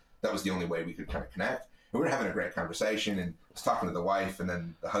out that was the only way we could kind of connect. And we were having a great conversation, and I was talking to the wife, and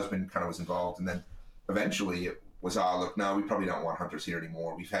then the husband kind of was involved, and then eventually it was, look, no, we probably don't want hunters here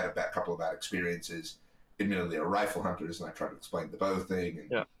anymore. We've had a couple of bad experiences. Admittedly, they're rifle hunters, and I tried to explain the bow thing.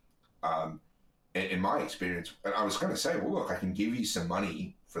 And, in my experience, and I was going to say, well, look, I can give you some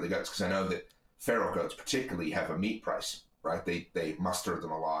money for the goats, because I know that feral goats particularly have a meat price. Right, they muster them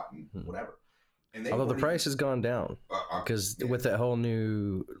a lot and whatever. And although the price has gone down because with that whole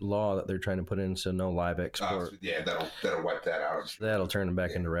new law that they're trying to put in, so no live export. That'll wipe that out. That'll turn them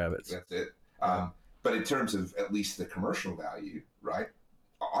back into rabbits. That's it. But in terms of at least the commercial value, right?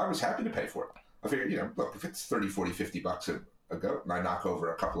 I was happy to pay for it. I figured, look, if it's $30, $40, $50 a goat, and I knock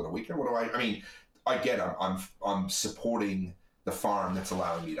over a couple in a weekend, what do I mean, I get I'm supporting the farm that's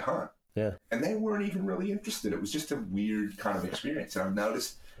allowing me to hunt. Yeah. And they weren't even really interested. It was just a weird kind of experience. And I've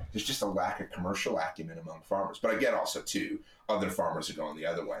noticed there's just a lack of commercial acumen among farmers. But I get also, too, other farmers are going the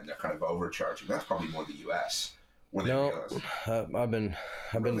other way and they're kind of overcharging. That's probably more the U.S. I've been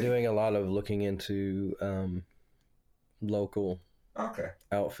doing a lot of looking into local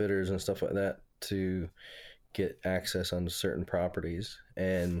outfitters and stuff like that to get access on certain properties.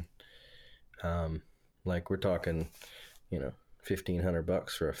 And like we're talking, $1,500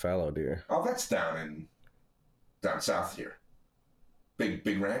 for a fallow deer. Oh, that's down south here.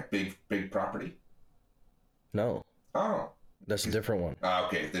 Big ranch, big property. No. Oh, that's a different one.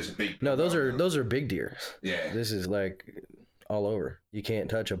 Okay, there's a big. No, those are big deer. Yeah. This is like all over. You can't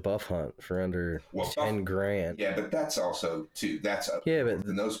touch a buff hunt for under $10,000. Yeah, but that's also too. That's up. Yeah, but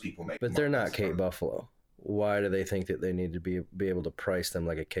then those people make. But they're not Cape Buffalo. Why do they think that they need to be able to price them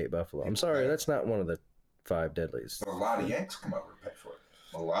like a Cape Buffalo? I'm sorry, that's not one of the 5 deadlies. But a lot of Yanks come over and pay for it.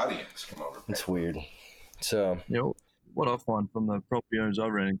 It's weird. So, what I find from the property owners I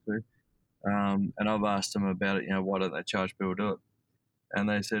ran into, and I've asked them about it, why don't they charge people to do it? And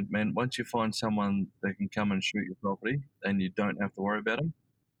they said, man, once you find someone that can come and shoot your property, then you don't have to worry about them.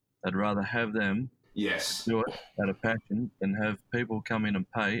 They'd rather have them do it out of passion than have people come in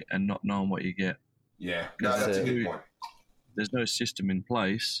and pay and not knowing what you get. Yeah, no, that's a good point. There's no system in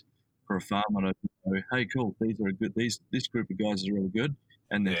place for a farmer to go, hey, cool, these are good. This group of guys is really good,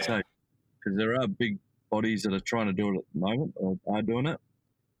 and they're safe, because there are big bodies that are trying to do it at the moment or are doing it.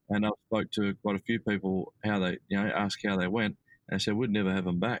 And I've spoke to quite a few people how they, ask how they went, and they said we'd never have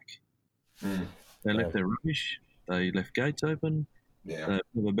them back. They left their rubbish. They left gates open. Yeah. They've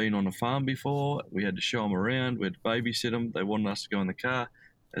never been on a farm before. We had to show them around. We had to babysit them. They wanted us to go in the car.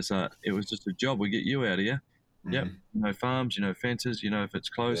 It was just a job. We get you out of here. Yep. Farms, fences, if it's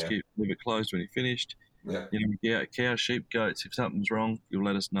closed, leave it closed when you're finished. Yeah. Cows, sheep, goats, if something's wrong, you'll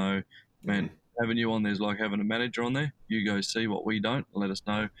let us know. Man, having you on there is like having a manager on there. You go see what we don't, let us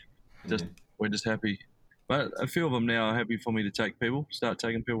know. We're just happy. But a few of them now are happy for me to start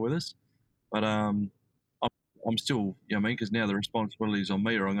taking people with us. But I'm I'm still, you know what I mean, because now the responsibility is on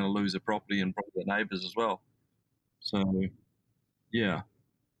me, or I'm going to lose the property and probably the neighbours as well. So, yeah.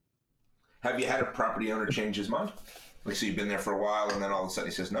 Have you had a property owner change his mind? Like, so you've been there for a while, and then all of a sudden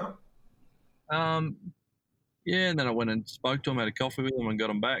he says no? Yeah, and then I went and spoke to him, had a coffee with him, and got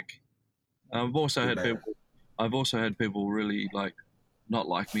him back. I've also had people really not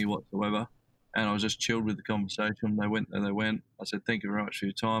like me whatsoever, and I was just chilled with the conversation. They went and they went. I said, "Thank you very much for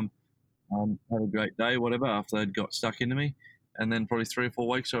your time. Have a great day," whatever. After they'd got stuck into me, and then probably 3 or 4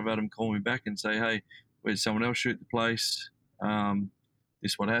 weeks, I've had them call me back and say, "Hey, we had someone else shoot the place.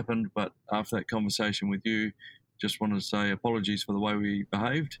 This is what happened, but after that conversation with you, just wanted to say apologies for the way we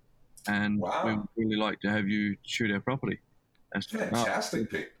behaved, and we would really like to have you shoot our property." That's fantastic,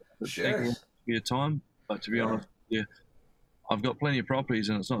 Pete. Thank you for your time, but to be honest, yeah, I've got plenty of properties,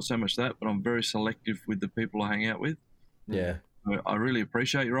 and it's not so much that, but I'm very selective with the people I hang out with. Yeah, so I really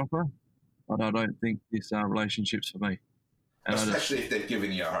appreciate your offer, but I don't think this relationship's for me. And especially if they've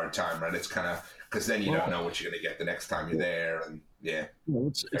given you a hard time, right? It's kind of because then you don't know what you're going to get the next time you're there, and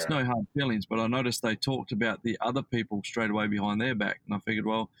it's no hard feelings. But I noticed they talked about the other people straight away behind their back, and I figured,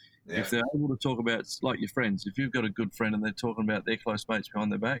 well, if they're able to talk about, like your friends, if you've got a good friend and they're talking about their close mates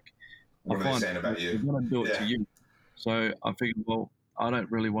behind their back, what are they saying about you? They're going to do it to you. So I figured, well, I don't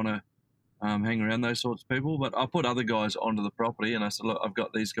really want to hang around those sorts of people, but I put other guys onto the property, and I said, look, I've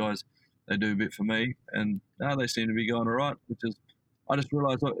got these guys. They do a bit for me, and they seem to be going all right, which is, I just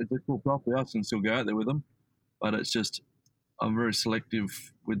realised, look, it's a cool property. I can still go out there with them, but it's just, I'm very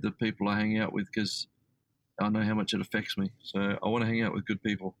selective with the people I hang out with because I know how much it affects me. So I want to hang out with good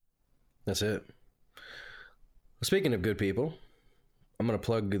people. That's it. Well, speaking of good people, I'm going to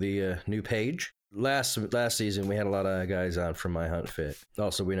plug the new page. Last season, we had a lot of guys on from iHunt Fit.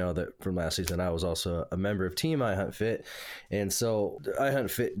 Also, we know that from last season, I was also a member of Team iHunt Fit. And so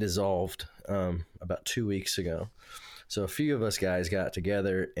iHunt Fit dissolved about 2 weeks ago. So a few of us guys got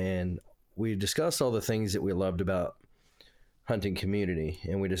together and we discussed all the things that we loved about hunting community.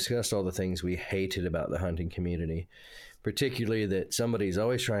 And we discussed all the things we hated about the hunting community. Particularly that somebody's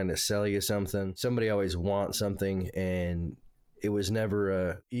always trying to sell you something. Somebody always wants something, and it was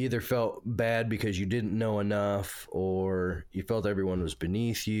never you either felt bad because you didn't know enough, or you felt everyone was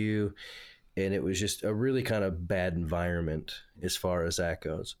beneath you, and it was just a really kind of bad environment as far as that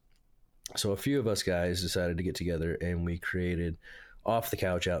goes. So a few of us guys decided to get together, and we created Off the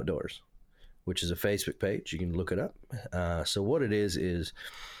Couch Outdoors, which is a Facebook page. You can look it up. So what it is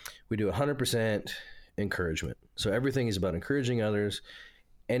we do 100% encouragement. So everything is about encouraging others.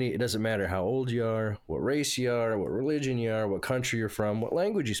 It doesn't matter how old you are, what race you are, what religion you are, what country you're from, what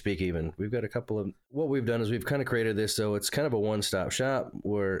language you speak even. We've got a couple of... What we've done is we've kind of created this so it's kind of a one-stop shop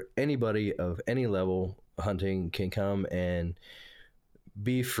where anybody of any level hunting can come and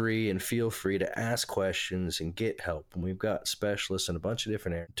be free and feel free to ask questions and get help. And we've got specialists in a bunch of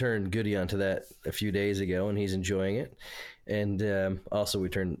different areas. Turned Goody onto that a few days ago, and he's enjoying it. And also we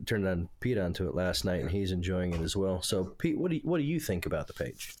turned on Pete onto it last night, and he's enjoying it as well. So Pete, what do you think about the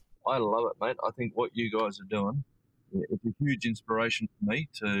page? I love it, mate. I think what you guys are doing, it's a huge inspiration for me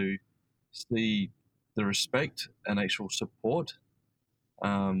to see the respect and actual support.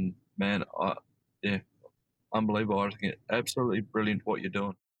 Unbelievable. I think it's absolutely brilliant what you're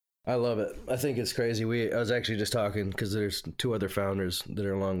doing. I love it. I think it's crazy. I was actually just talking because there's 2 other founders that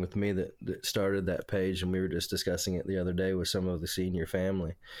are along with me that started that page, and we were just discussing it the other day with some of the senior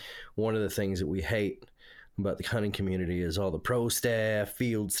family. One of the things that we hate about the hunting community is all the pro staff,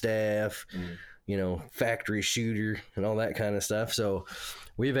 field staff, factory shooter and all that kind of stuff. So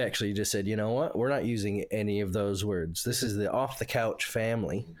we've actually just said, you know what? We're not using any of those words. This is the Off the Couch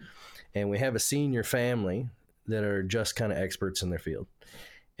family, and we have a senior family that are just kind of experts in their field.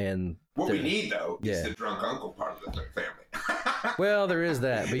 And what we need, though, is the drunk uncle part of the family. Well, there is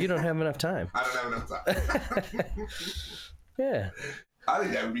that, but you don't have enough time. I don't have enough time. Yeah. I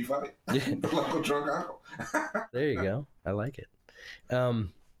think that would be funny. The local drunk uncle. There you go. I like it.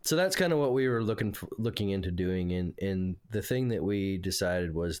 So that's kind of what we were looking into doing. And the thing that we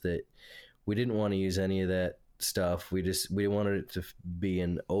decided was that we didn't want to use any of that stuff. We wanted it to be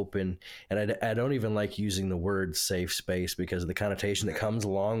an open, and I don't even like using the word safe space because of the connotation that comes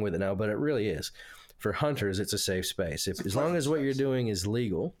along with it now, but it really is. For hunters, it's a safe space. As long as what you're doing is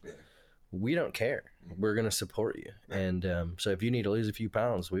legal, we don't care. We're going to support you. And so if you need to lose a few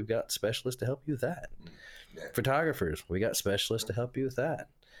pounds, we've got specialists to help you with that. Photographers, we got specialists to help you with that.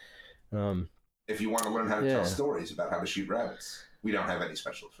 If you want to learn how to tell stories about how to shoot rabbits, we don't have any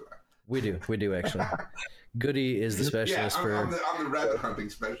specialists for that. We do actually. Goody is the specialist I'm the rabbit hunting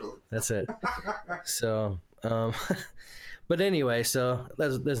specialist. That's it. So, But anyway, so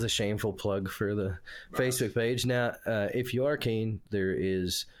there's the shameful plug for the Facebook page. Now, if you are keen, you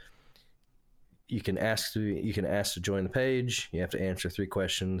can ask to join the page. You have to answer 3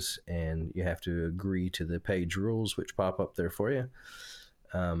 questions, and you have to agree to the page rules, which pop up there for you.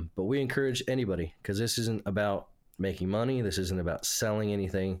 But we encourage anybody, because this isn't about making money. This isn't about selling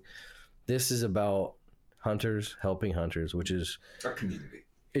anything. This is about hunters helping hunters, which is a community.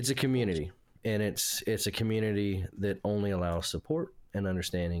 It's a community. And it's a community that only allows support and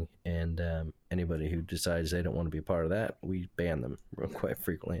understanding. And anybody who decides they don't want to be a part of that, we ban them quite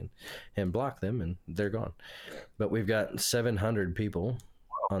frequently and block them, and they're gone. But we've got 700 people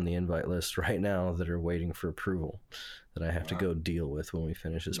on the invite list right now that are waiting for approval that I have to go deal with when we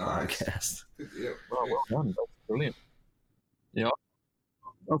finish this podcast. Yeah. Well done. That's brilliant. Yeah,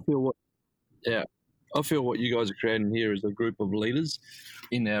 I feel what you guys are creating here is a group of leaders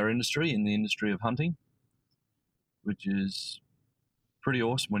in our industry, in the industry of hunting, which is pretty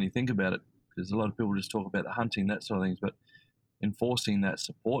awesome when you think about it, because a lot of people just talk about the hunting, that sort of things, but enforcing that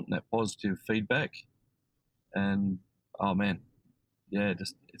support and that positive feedback, and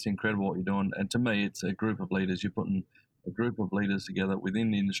it's incredible what you're doing. And to me, it's a group of leaders. You're putting a group of leaders together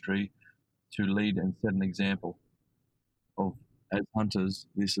within the industry to lead and set an example of, as hunters,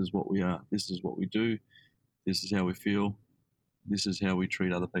 this is what we are, this is what we do, this is how we feel, this is how we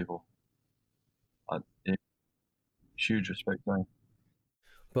treat other people. Huge respect, man.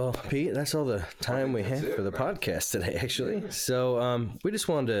 Well, Pete, that's all the time we have for the podcast today, actually. So we just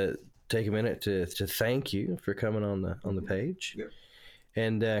wanted to take a minute to thank you for coming on the page. Yep.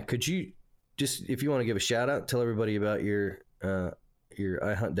 And could you just, if you want to give a shout out, tell everybody about your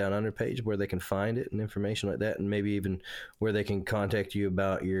iHunt Down Under page, where they can find it and information like that, and maybe even where they can contact you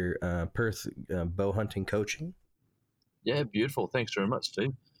about your Perth bow hunting coaching. Yeah, beautiful. Thanks very much,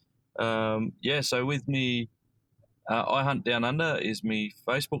 Steve. So with me, iHunt Down Under is me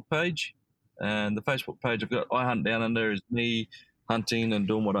Facebook page, and the Facebook page I've got, iHunt Down Under, is me hunting and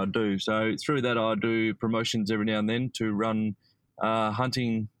doing what I do. So through that, I do promotions every now and then to run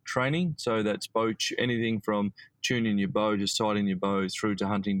hunting training. So that's anything from tuning your bow, just sighting your bow, through to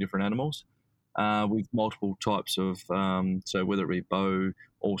hunting different animals with multiple types of, so whether it be bow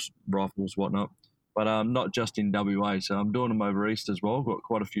or rifles, whatnot. But not just in WA, so I'm doing them over east as well. I've got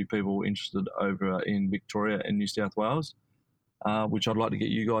quite a few people interested over in Victoria and New South Wales, which I'd like to get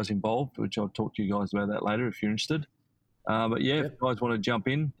you guys involved, which I'll talk to you guys about that later if you're interested. If you guys want to jump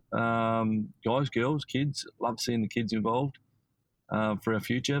in, guys, girls, kids, love seeing the kids involved for our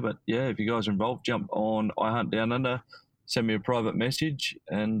future. But yeah, if you guys are involved, jump on iHunt Down Under, send me a private message,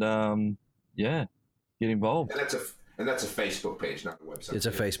 and get involved. And that's a Facebook page, not a website. It's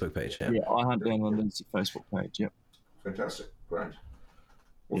a Facebook page, yeah. Yeah, iHunt Down Under is a Facebook page, yep. Fantastic, great.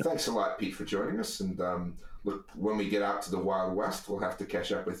 Well, thanks a lot, Pete, for joining us. And look, when we get out to the Wild West, we'll have to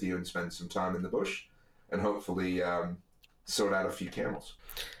catch up with you and spend some time in the bush, and hopefully sort out a few camels.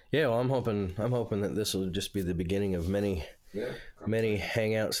 Yeah, well, I'm hoping that this will just be the beginning of many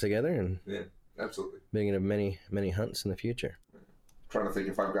hangouts together, and absolutely, beginning of many hunts in the future. Trying to think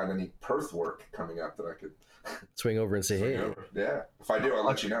if I've got any Perth work coming up that I could swing over and say hey. Yeah, if I do, I'll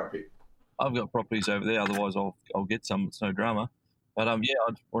let you know, Pete. I've got properties over there. Otherwise, I'll get some. It's no drama. But I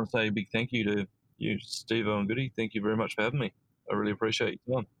just want to say a big thank you to you, Steve and Goody. Thank you very much for having me. I really appreciate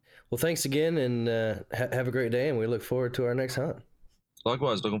your time. Well, thanks again, and have a great day. And we look forward to our next hunt.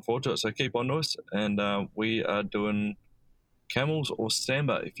 Likewise, looking forward to it. So keep on to us, and we are doing camels or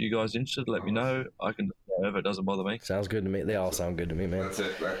samba. If you guys are interested, let me know. I can go over. It doesn't bother me. Sounds good to me. They all sound good to me, man. That's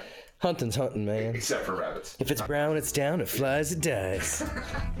it, right? Hunting's hunting, man. Except for rabbits. If it's brown, it's down. If it flies, it dies.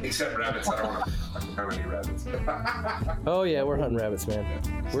 Except rabbits. I don't want to hunt any rabbits. Oh, yeah, we're hunting rabbits, man.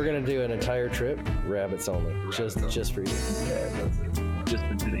 We're going to do an entire trip, rabbits only. Just for you. Yeah, that's it. Just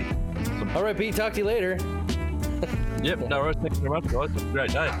for Judy. All right, Pete. Talk to you later. Yep. No worries. Thanks very much, guys. Have a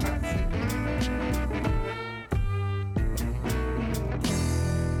great day.